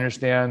 I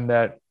understand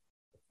that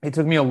it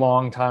took me a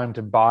long time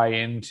to buy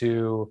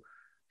into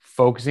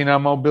focusing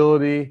on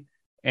mobility,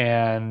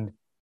 and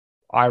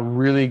I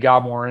really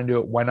got more into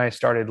it when I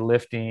started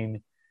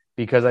lifting,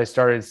 because I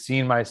started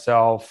seeing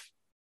myself,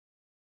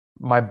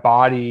 my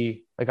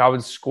body, like I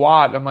would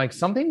squat. I'm like,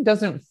 something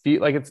doesn't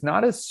feel like, it's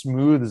not as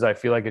smooth as I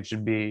feel like it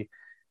should be.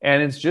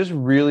 And it's just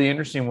really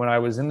interesting. When I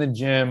was in the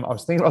gym, I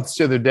was thinking about this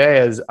the other day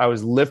as I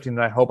was lifting,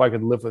 and I hope I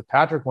could lift with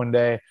Patrick one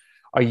day,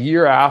 a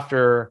year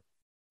after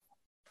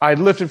I'd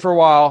lifted for a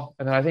while.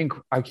 And then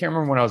I can't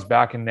remember when I was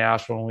back in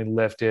Nashville when we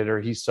lifted, or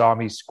he saw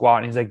me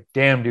squat and he's like,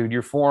 damn, dude,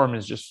 your form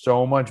is just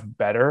so much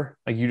better.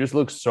 Like, you just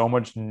look so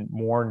much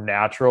more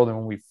natural than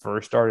when we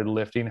first started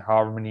lifting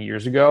however many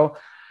years ago.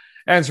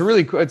 And it's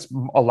really cool. It's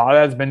a lot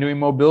of that's been doing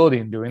mobility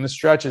and doing the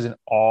stretches and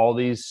all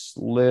these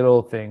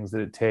little things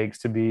that it takes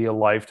to be a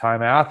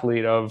lifetime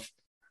athlete and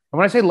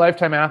when I say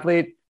lifetime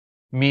athlete,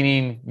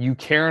 meaning you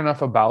care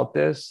enough about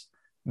this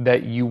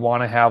that you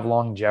want to have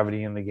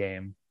longevity in the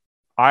game.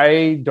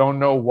 I don't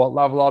know what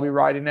level I'll be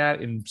riding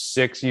at in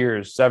 6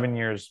 years, 7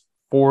 years,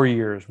 4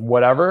 years,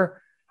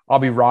 whatever. I'll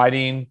be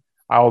riding.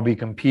 I will be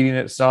competing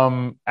at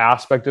some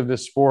aspect of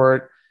this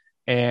sport.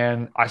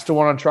 And I still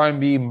want to try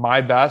and be my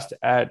best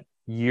at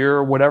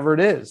year, whatever it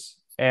is.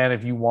 And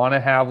if you want to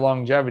have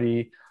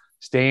longevity,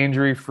 stay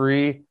injury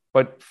free,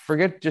 but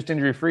forget just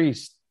injury free,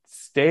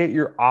 stay at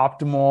your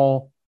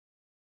optimal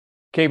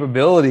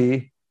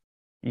capability.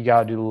 You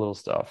got to do the little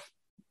stuff.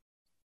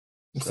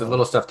 It's the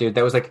little stuff, dude.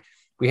 That was like,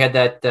 we had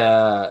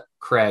that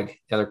Craig,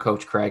 the other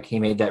coach, Craig, he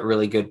made that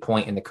really good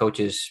point in the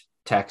coach's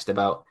text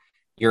about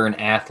you're an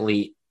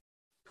athlete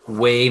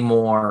way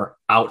more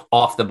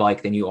off the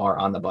bike than you are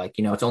on the bike.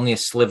 You know, it's only a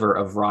sliver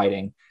of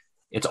riding.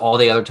 It's all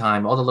the other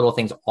time, all the little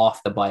things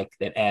off the bike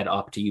that add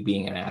up to you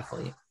being an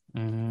athlete.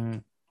 Mm-hmm.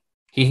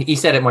 He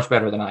said it much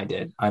better than I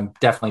did. I'm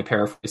definitely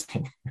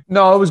paraphrasing.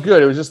 No, it was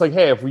good. It was just like,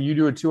 hey, if you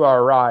do a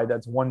 2-hour ride,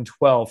 that's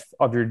 1/12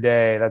 of your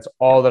day. That's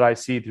all that I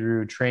see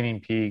through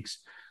Training Peaks.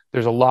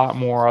 There's a lot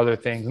more other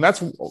things. And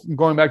that's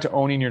going back to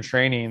owning your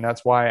training.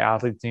 That's why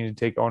athletes need to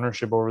take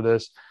ownership over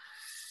this.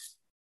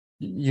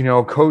 You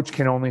know, coach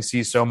can only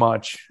see so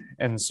much.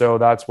 And so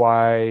that's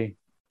why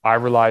I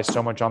rely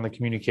so much on the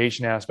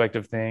communication aspect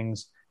of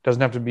things. It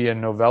doesn't have to be a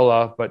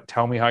novella, but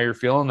tell me how you're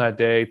feeling that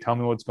day. Tell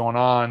me what's going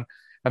on.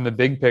 And the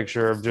big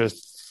picture of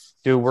just,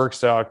 dude, work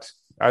sucked.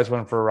 I just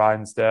went for a ride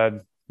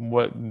instead.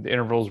 The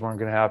intervals weren't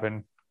going to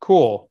happen.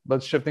 Cool.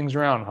 Let's shift things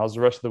around. How's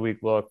the rest of the week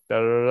look? Da,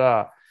 da, da,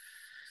 da.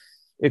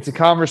 It's a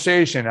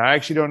conversation. I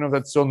actually don't know if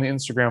that's still in the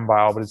Instagram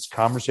bio, but it's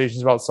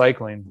conversations about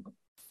cycling.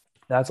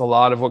 That's a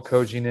lot of what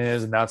coaching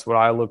is. And that's what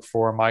I look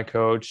for in my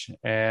coach.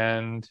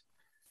 And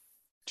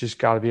just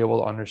got to be able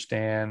to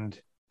understand,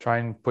 try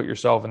and put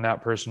yourself in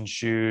that person's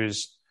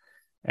shoes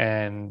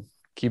and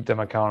keep them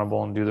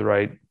accountable and do the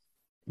right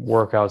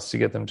workouts to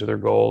get them to their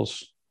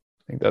goals.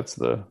 I think that's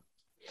the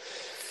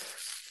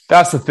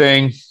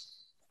thing.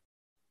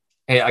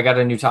 Hey, I got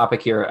a new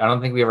topic here. I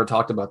don't think we ever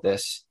talked about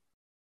this.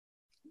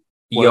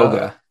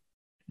 Yoga.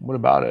 What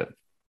about it?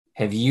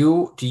 Do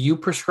you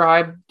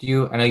prescribe?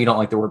 I know you don't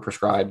like the word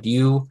prescribe.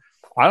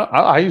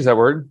 I use that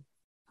word.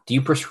 Do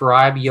you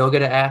prescribe yoga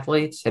to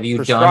athletes? Have you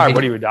prescribe?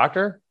 What are you, a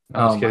doctor?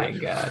 No, oh my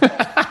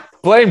God.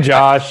 Blame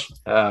Josh.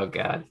 Oh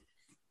God.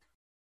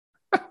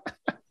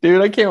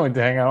 Dude, I can't wait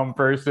to hang out in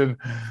person.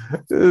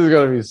 This is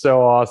going to be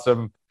so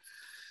awesome.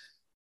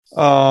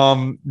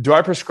 Do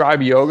I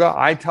prescribe yoga?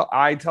 I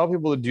tell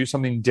people to do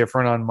something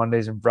different on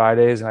Mondays and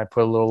Fridays, and I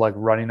put a little like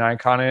running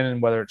icon in,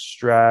 and whether it's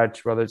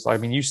stretch, whether it's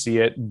you see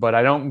it, but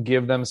I don't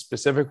give them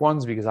specific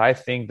ones because I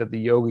think that the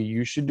yoga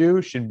you should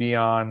do should be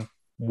on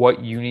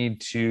what you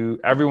need to.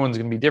 Everyone's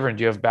going to be different.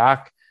 Do you have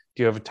back?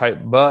 Do you have a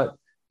tight butt?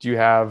 Do you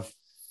have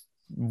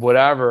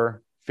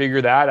whatever?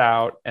 Figure that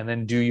out and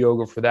then do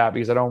yoga for that,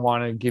 because I don't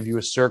want to give you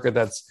a circuit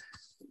that's,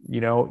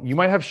 you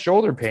might have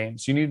shoulder pain.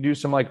 So you need to do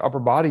some like upper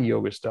body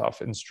yoga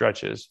stuff and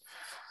stretches.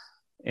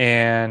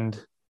 And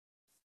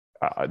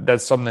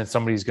that's something that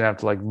somebody's going to have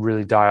to like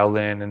really dial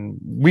in, and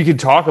we could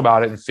talk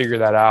about it and figure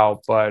that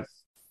out. But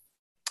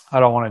I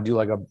don't want to do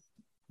like a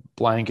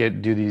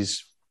blanket, do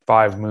these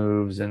 5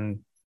 moves and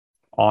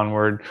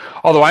onward.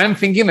 Although I am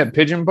thinking that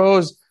pigeon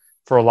pose,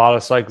 for a lot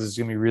of cyclists is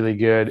going to be really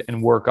good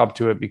and work up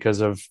to it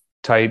because of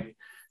tight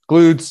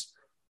glutes.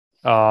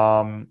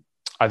 I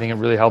think it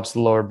really helps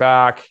the lower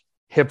back,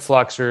 hip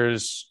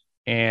flexors.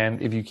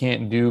 And if you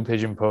can't do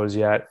pigeon pose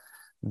yet,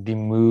 the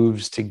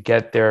moves to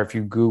get there, if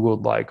you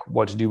Googled like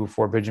what to do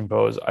before pigeon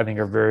pose, I think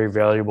are very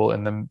valuable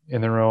in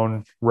their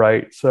own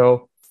right.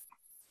 So,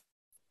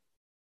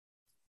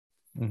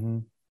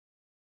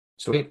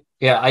 Sweet.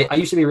 Yeah, I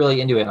used to be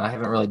really into it, and I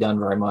haven't really done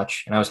very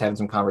much. And I was having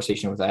some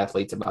conversation with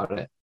athletes about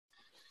it.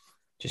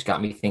 Just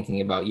got me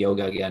thinking about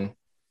yoga again.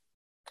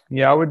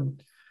 Yeah,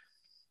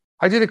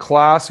 I did a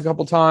class a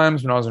couple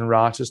times when I was in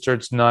Rochester.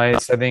 It's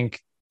nice. I think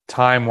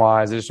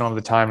time-wise, I just don't have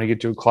the time to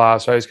get to a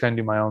class. So I just kind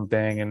of do my own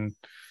thing and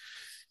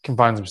can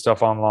find some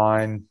stuff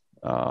online.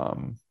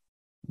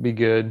 Be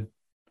good.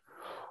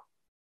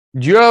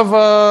 Do you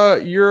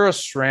have you're a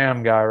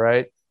SRAM guy,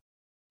 right?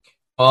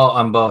 Oh,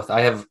 I'm both.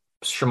 I have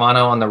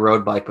Shimano on the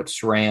road bike, but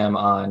SRAM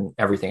on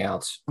everything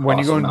else. When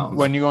you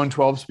go in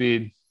 12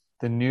 speed,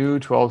 the new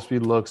 12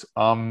 speed looks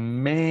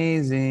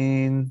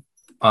amazing.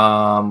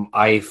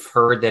 I've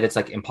heard that it's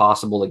like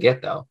impossible to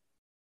get though.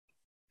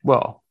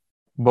 Well,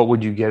 but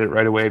would you get it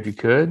right away if you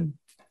could?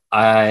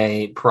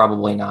 I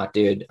probably not,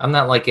 dude. I'm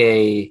not like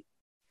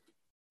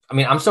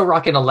I'm still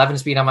rocking 11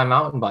 speed on my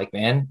mountain bike,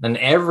 man. And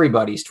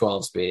everybody's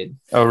 12 speed.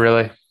 Oh,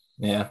 really?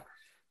 Yeah.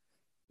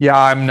 Yeah,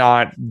 I'm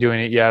not doing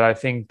it yet. I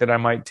think that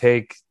I've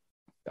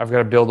got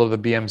to build up the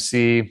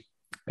BMC.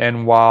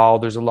 And while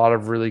there's a lot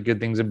of really good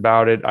things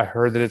about it, I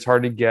heard that it's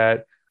hard to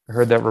get. I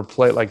heard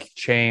that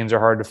chains are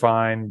hard to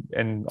find,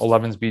 and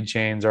 11 speed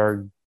chains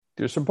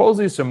there's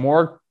supposedly some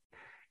more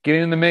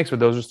getting in the mix, but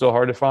those are still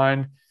hard to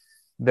find.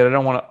 That I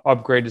don't want to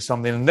upgrade to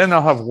something. And then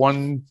I'll have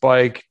one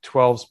bike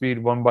 12 speed,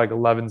 one bike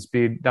 11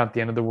 speed, not the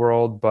end of the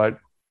world, but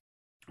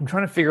I'm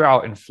trying to figure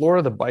out in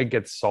Florida, the bike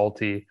gets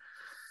salty.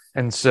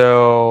 And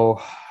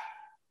so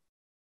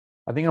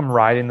I think I'm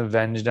riding the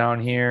Venge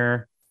down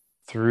here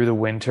through the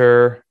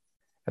winter,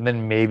 and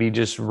then maybe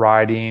just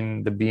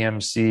riding the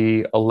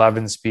BMC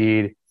 11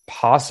 speed,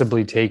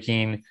 possibly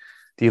taking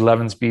the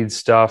 11 speed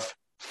stuff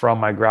from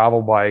my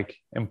gravel bike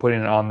and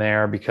putting it on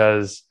there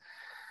because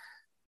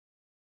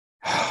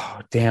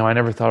damn, I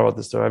never thought about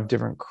this though. I guess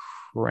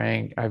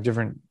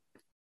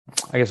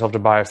I'll have to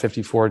buy a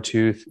 54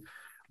 tooth,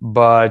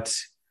 but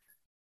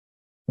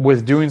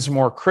with doing some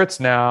more crits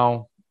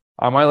now,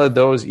 I might let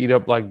those eat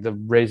up like the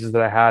races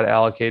that I had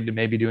allocated to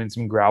maybe doing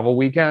some gravel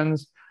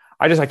weekends.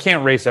 I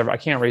can't race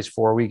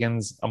 4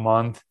 weekends a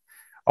month.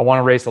 I want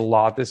to race a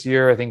lot this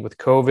year. I think with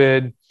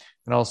COVID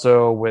and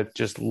also with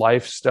just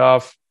life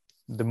stuff,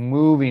 the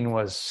moving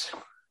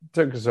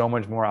took so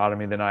much more out of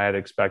me than I had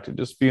expected.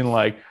 Just being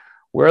like,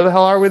 where the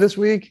hell are we this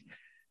week?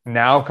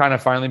 Now kind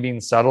of finally being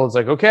settled. It's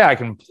like, okay, I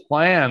can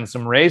plan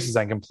some races.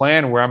 I can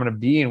plan where I'm going to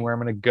be and where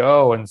I'm going to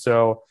go. And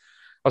so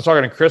I was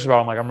talking to Chris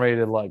about, I'm like, I'm ready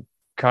to like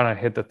kind of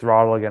hit the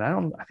throttle again.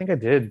 I think I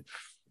did.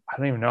 I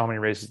don't even know how many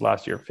races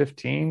last year,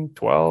 15,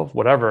 12,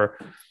 whatever.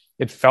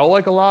 It felt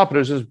like a lot, but it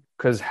was just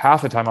because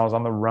half the time I was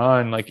on the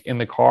run, like in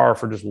the car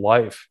for just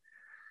life.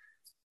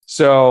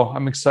 So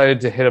I'm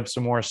excited to hit up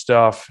some more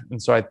stuff.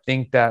 And so I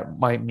think that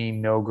might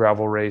mean no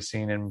gravel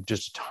racing and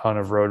just a ton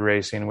of road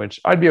racing, which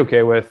I'd be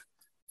okay with.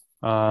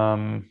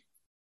 I'm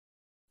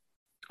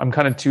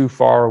kind of too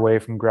far away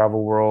from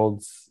gravel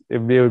worlds. It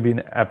would be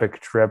an epic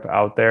trip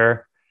out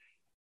there.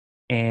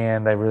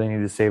 And I really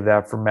need to save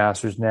that for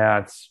Masters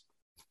Nats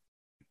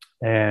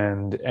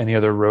and any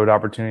other road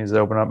opportunities that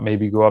open up.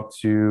 Maybe go up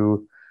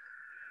to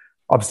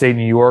upstate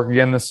New York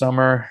again this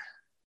summer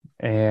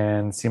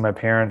and see my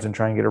parents and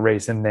try and get a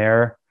race in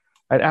there.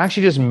 I'd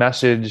actually just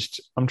messaged,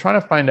 I'm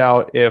trying to find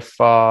out if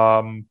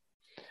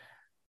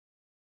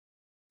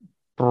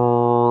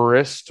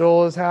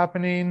Bristol is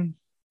happening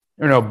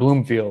or no,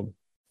 Bloomfield.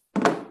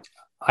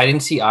 I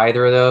didn't see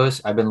either of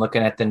those. I've been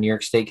looking at the New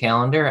York State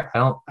calendar.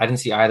 I didn't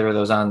see either of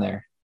those on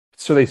there.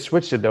 So they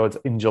switched it though. It's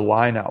in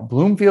July now.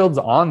 Bloomfield's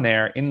on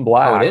there in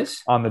black. Oh, it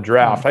is? On the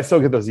draft. I still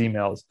get those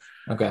emails.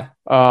 Okay.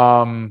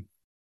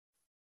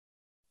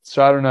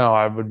 So I don't know.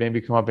 I would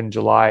maybe come up in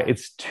July.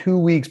 It's 2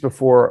 weeks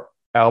before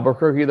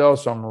Albuquerque though.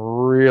 So I'm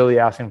really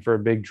asking for a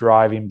big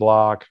driving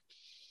block.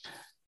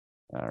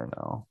 I don't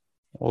know.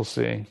 We'll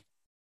see.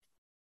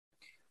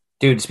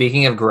 Dude,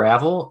 speaking of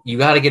gravel, you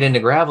got to get into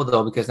gravel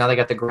though, because now they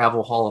got the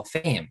Gravel Hall of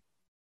Fame.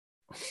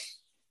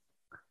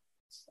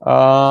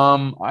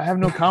 I have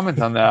no comment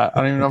on that. I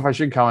don't even know if I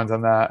should comment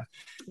on that.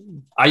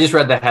 I just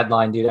read the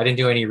headline, dude. I didn't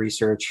do any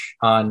research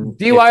on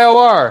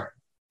DYOR.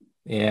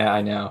 Yeah,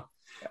 I know.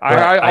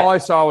 All I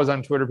saw was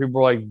on Twitter, people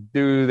were like,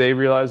 do they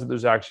realize that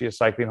there's actually a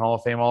cycling Hall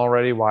of Fame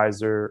already? Why is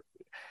there?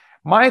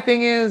 My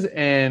thing is,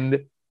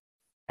 and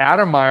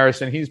Adam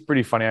Meyerson, he's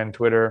pretty funny on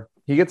Twitter.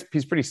 He's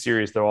pretty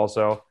serious though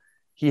also.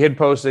 He had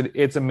posted,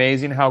 it's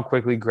amazing how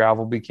quickly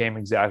gravel became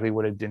exactly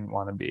what it didn't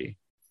want to be.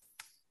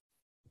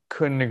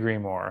 Couldn't agree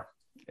more.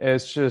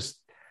 It's just,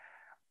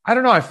 I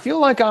don't know. I feel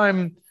like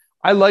I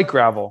like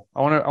gravel.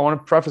 I want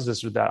to preface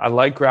this with that. I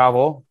like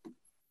gravel.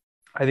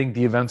 I think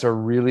the events are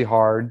really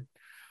hard.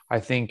 I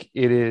think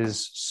it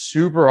is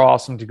super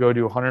awesome to go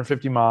do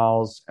 150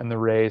 miles and the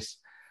race.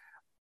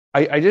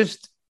 I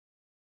just,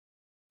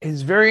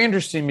 it's very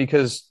interesting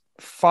because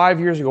 5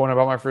 years ago when I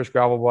bought my first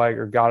gravel bike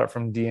or got it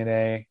from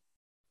DNA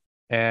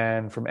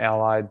and from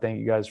Allied, thank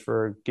you guys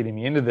for getting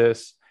me into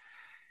this.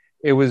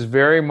 It was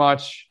very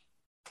much,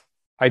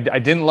 I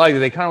didn't like it.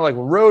 They kind of like,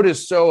 road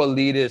is so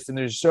elitist and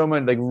there's so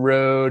much like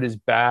road is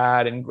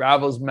bad and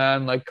gravel's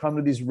man, like come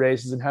to these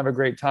races and have a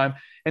great time.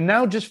 And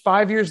now just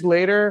 5 years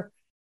later,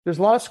 there's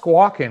a lot of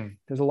squawking.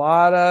 There's a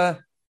lot of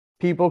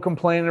people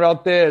complaining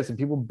about this and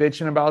people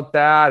bitching about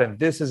that. And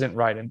this isn't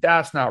right. And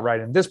that's not right.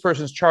 And this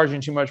person's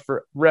charging too much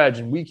for reg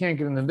and we can't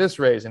get into this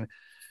race. And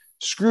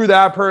screw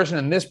that person.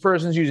 And this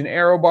person's using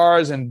aero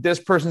bars and this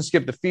person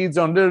skipped the feed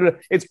zone. Blah, blah, blah.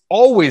 It's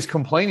always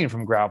complaining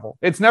from gravel.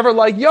 It's never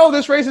like, yo,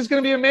 this race is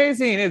going to be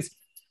amazing. It's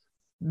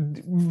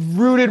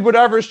rooted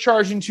whatever's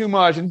charging too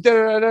much. And da,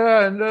 da,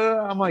 da, da,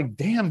 da. I'm like,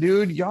 damn,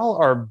 dude, y'all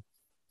are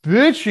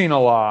bitching a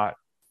lot.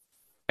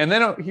 And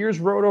then here's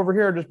road over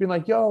here just being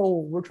like,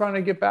 yo, we're trying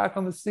to get back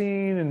on the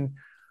scene and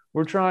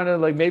we're trying to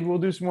like, maybe we'll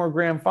do some more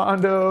Gran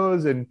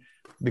Fondos and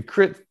the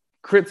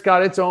crit's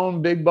got its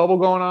own big bubble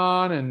going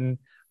on. And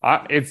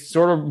it's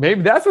sort of,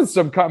 maybe that's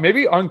what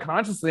maybe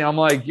unconsciously I'm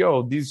like,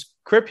 yo, these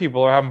crit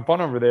people are having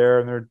fun over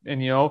there.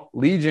 And you know,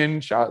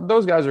 Legion,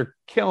 those guys are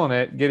killing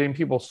it, getting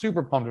people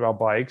super pumped about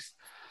bikes.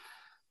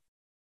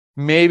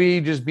 Maybe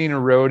just being a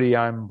roadie,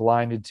 I'm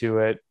blinded to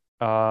it.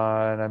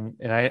 And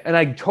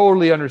I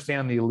totally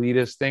understand the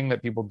elitist thing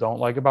that people don't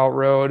like about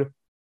road.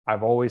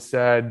 I've always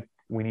said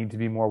we need to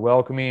be more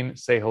welcoming.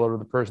 Say hello to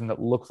the person that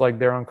looks like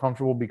they're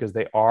uncomfortable because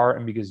they are,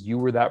 and because you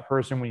were that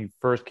person when you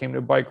first came to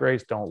a bike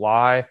race. Don't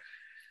lie.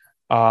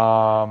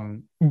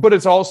 But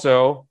it's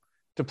also,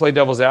 to play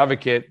devil's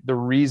advocate, the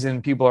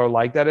reason people are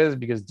like that is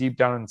because deep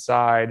down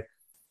inside,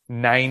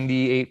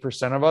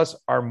 98% of us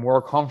are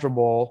more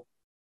comfortable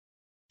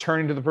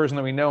turning to the person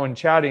that we know and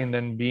chatting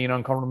than being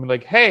uncomfortable.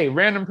 Like, hey,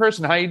 random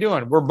person, how you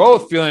doing? We're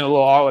both feeling a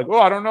little like, oh,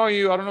 I don't know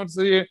you. I don't know what to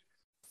say.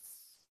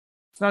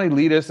 It's not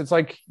elitist. It's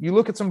like you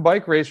look at some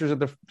bike racers at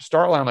the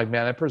start line, like,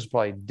 man, that person's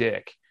probably a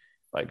dick.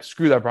 Like,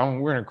 screw that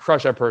problem. We're going to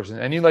crush that person.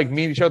 And you like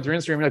meet each other through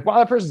Instagram. You're like, wow,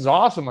 that person's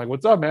awesome. Like,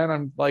 what's up, man?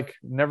 I'm like,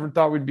 never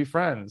thought we'd be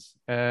friends.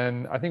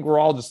 And I think we're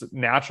all just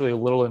naturally a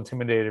little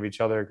intimidated of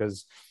each other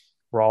because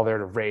we're all there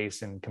to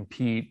race and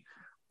compete.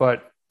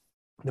 But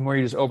the more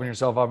you just open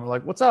yourself up and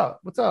like, what's up?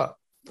 What's up?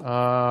 So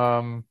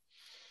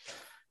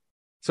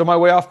am I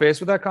way off base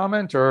with that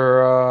comment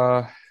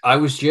or I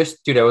was going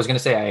to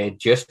say, I had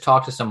just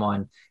talked to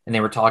someone and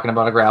they were talking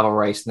about a gravel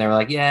race and they were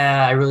like,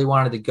 yeah, I really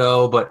wanted to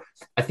go, but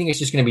I think it's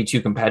just going to be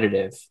too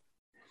competitive.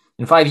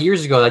 And 5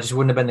 years ago, that just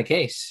wouldn't have been the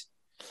case.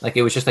 Like,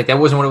 it was just like, that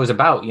wasn't what it was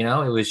about. You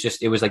know, it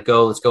was like,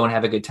 let's go and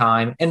have a good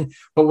time.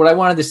 But what I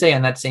wanted to say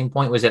on that same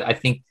point was that I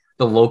think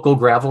the local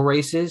gravel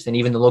races and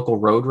even the local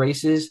road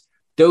races,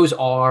 they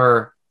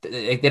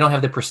don't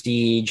have the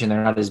prestige and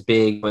they're not as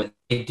big, but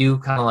they do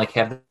kind of like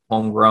have the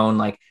homegrown,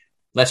 like,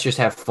 let's just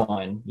have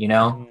fun, you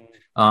know,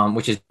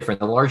 which is different.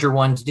 The larger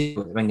ones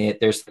do. I mean,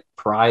 there's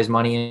prize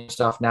money and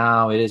stuff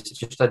now. It's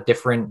just a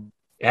different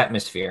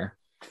atmosphere.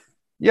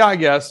 Yeah, I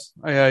guess.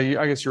 I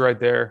guess you're right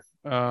there.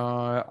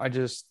 I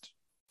don't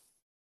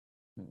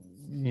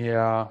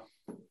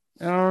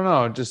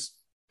know.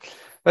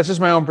 That's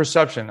just my own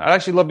perception. I'd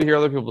actually love to hear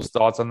other people's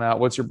thoughts on that.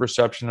 What's your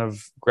perception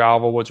of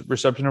gravel? What's your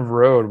perception of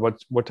road?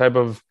 What type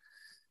of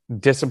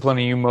discipline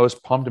are you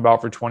most pumped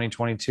about for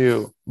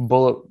 2022?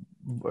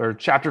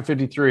 Chapter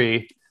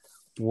 53.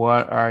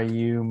 What are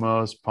you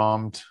most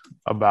pumped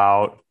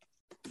about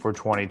for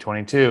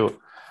 2022?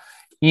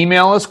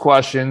 Email us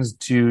questions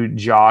to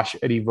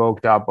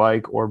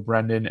josh@evoke.bike or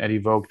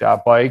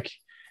brendan@evoke.bike.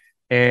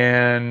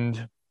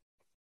 And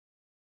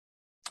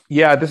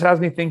yeah, this has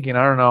me thinking,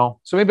 I don't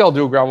know. So maybe I'll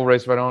do a gravel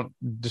race if I don't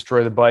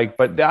destroy the bike.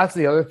 But that's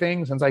the other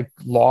thing. Since I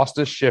lost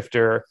a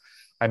shifter,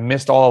 I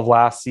missed all of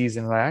last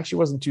season, and I actually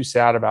wasn't too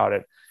sad about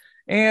it.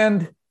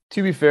 And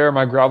to be fair,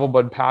 my gravel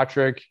bud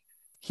Patrick,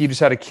 he just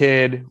had a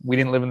kid. We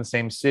didn't live in the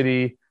same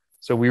city,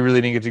 so we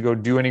really didn't get to go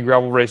do any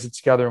gravel races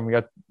together. And we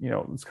got,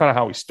 it's kind of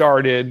how we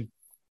started.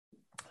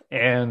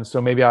 And so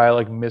maybe I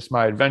like miss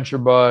my adventure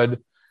bud.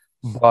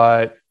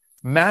 But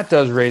Matt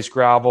does race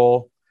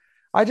gravel.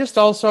 I just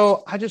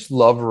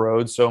love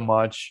road so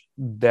much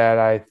that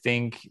I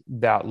think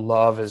that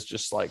love is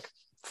just like,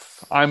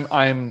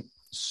 I'm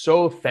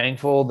so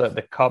thankful that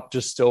the cup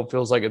just still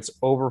feels like it's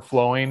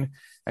overflowing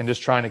and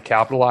just trying to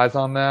capitalize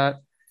on that.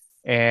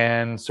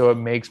 And so it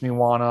makes me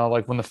want to,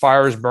 like, when the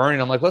fire is burning,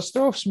 I'm like, let's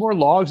throw some more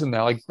logs in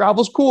there. Like,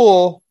 gravel's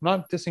cool. I'm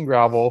not dissing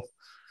gravel.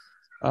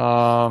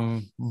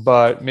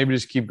 But maybe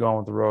just keep going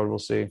with the road. We'll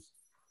see.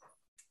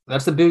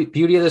 That's the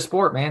beauty of the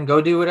sport, man.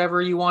 Go do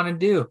whatever you want to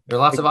do. There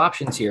are lots of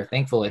options here,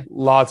 thankfully.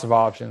 Lots of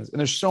options. And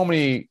there's so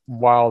many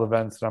wild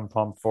events that I'm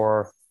pumped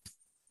for.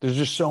 There's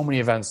just so many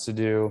events to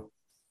do.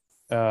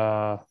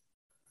 Yeah.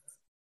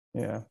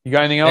 You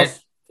got anything else?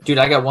 Dude,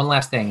 I got one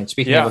last thing. And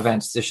speaking of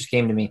events, this just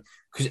came to me.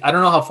 Because I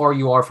don't know how far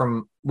you are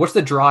from – what's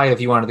the drive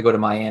if you wanted to go to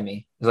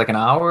Miami? Is it like an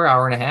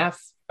hour and a half?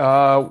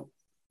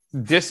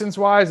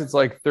 Distance-wise, it's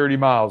like 30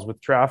 miles.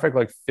 With traffic,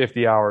 like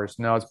 50 hours.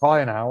 No, it's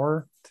probably an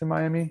hour to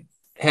Miami.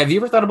 Have you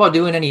ever thought about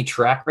doing any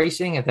track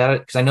racing at that?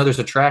 Because I know there's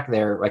a track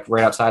there, like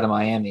right outside of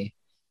Miami.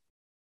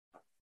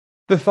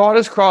 The thought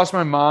has crossed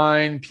my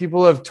mind.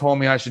 People have told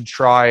me I should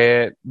try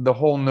it. The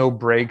whole no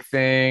brake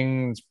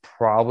thing is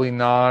probably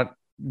not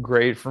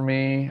great for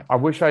me. I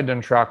wish I'd done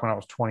track when I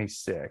was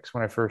 26.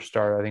 When I first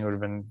started, I think it would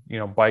have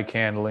been, bike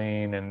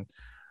handling. And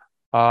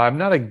I'm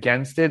not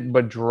against it,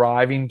 but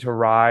driving to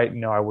ride,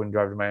 no, I wouldn't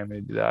drive to Miami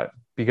to do that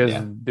because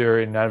there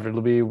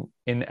inevitably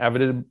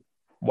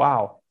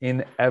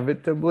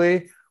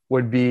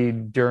would be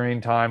during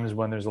times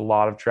when there's a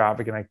lot of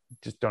traffic and I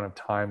just don't have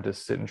time to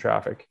sit in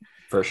traffic.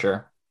 For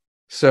sure.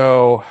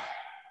 So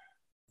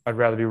I'd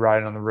rather be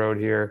riding on the road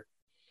here.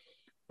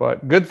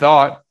 But good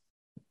thought.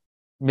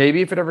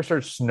 Maybe if it ever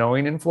starts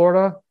snowing in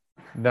Florida,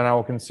 then I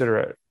will consider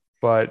it.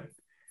 But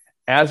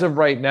as of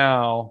right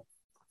now,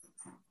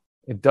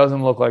 it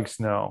doesn't look like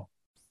snow.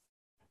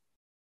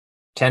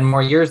 10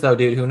 more years though,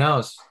 dude. Who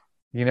knows?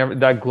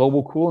 That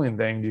global cooling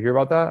thing. Do you hear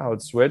about that? How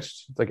it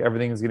switched? It's like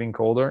everything is getting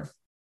colder.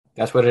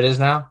 That's what it is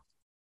now?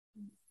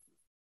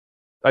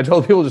 I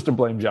told people just to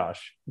blame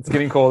Josh. It's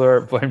getting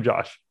colder. Blame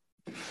Josh.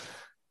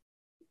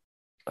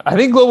 I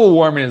think global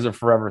warming is a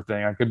forever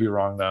thing. I could be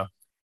wrong, though.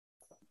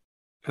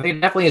 I think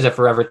it definitely is a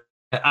forever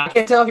thing. I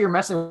can't tell if you're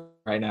messing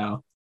right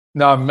now.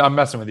 No, I'm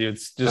messing with you.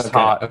 It's just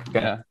hot. Okay.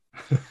 Yeah.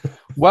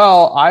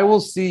 Well, I will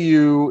see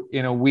you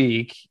in a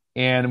week,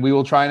 and we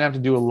will try and have to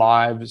do a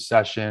live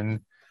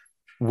session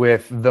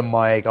with the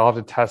mic. I'll have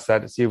to test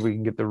that to see if we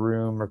can get the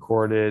room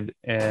recorded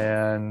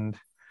and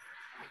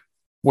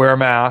wear a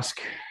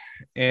mask.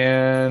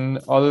 And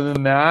other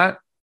than that,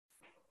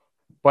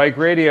 Bike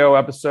Radio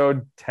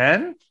episode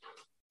 10?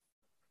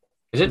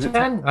 Is it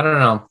 10? I don't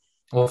know.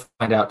 We'll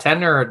find out.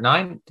 10 or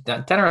 9?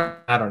 10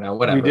 or I don't know.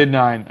 Whatever. We did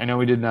 9. I know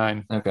we did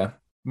 9. Okay.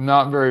 I'm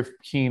not very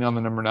keen on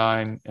the number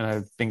 9, and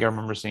I think I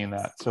remember seeing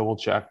that. So we'll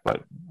check,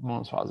 but I'm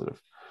almost positive.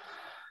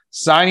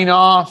 Signing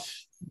off.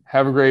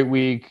 Have a great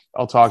week.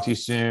 I'll talk to you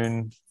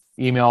soon.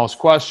 Email us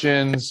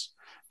questions.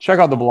 Check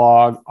out the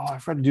blog. Oh, I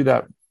forgot to do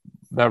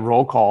that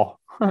roll call.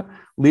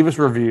 Leave us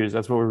reviews.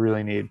 That's what we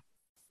really need.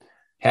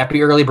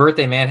 Happy early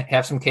birthday, man.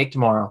 Have some cake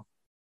tomorrow.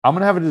 I'm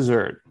going to have a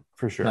dessert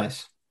for sure.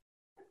 Nice.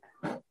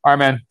 All right,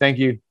 man. Thank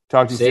you.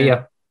 Talk to you soon. See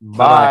ya.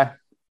 Bye. Bye-bye.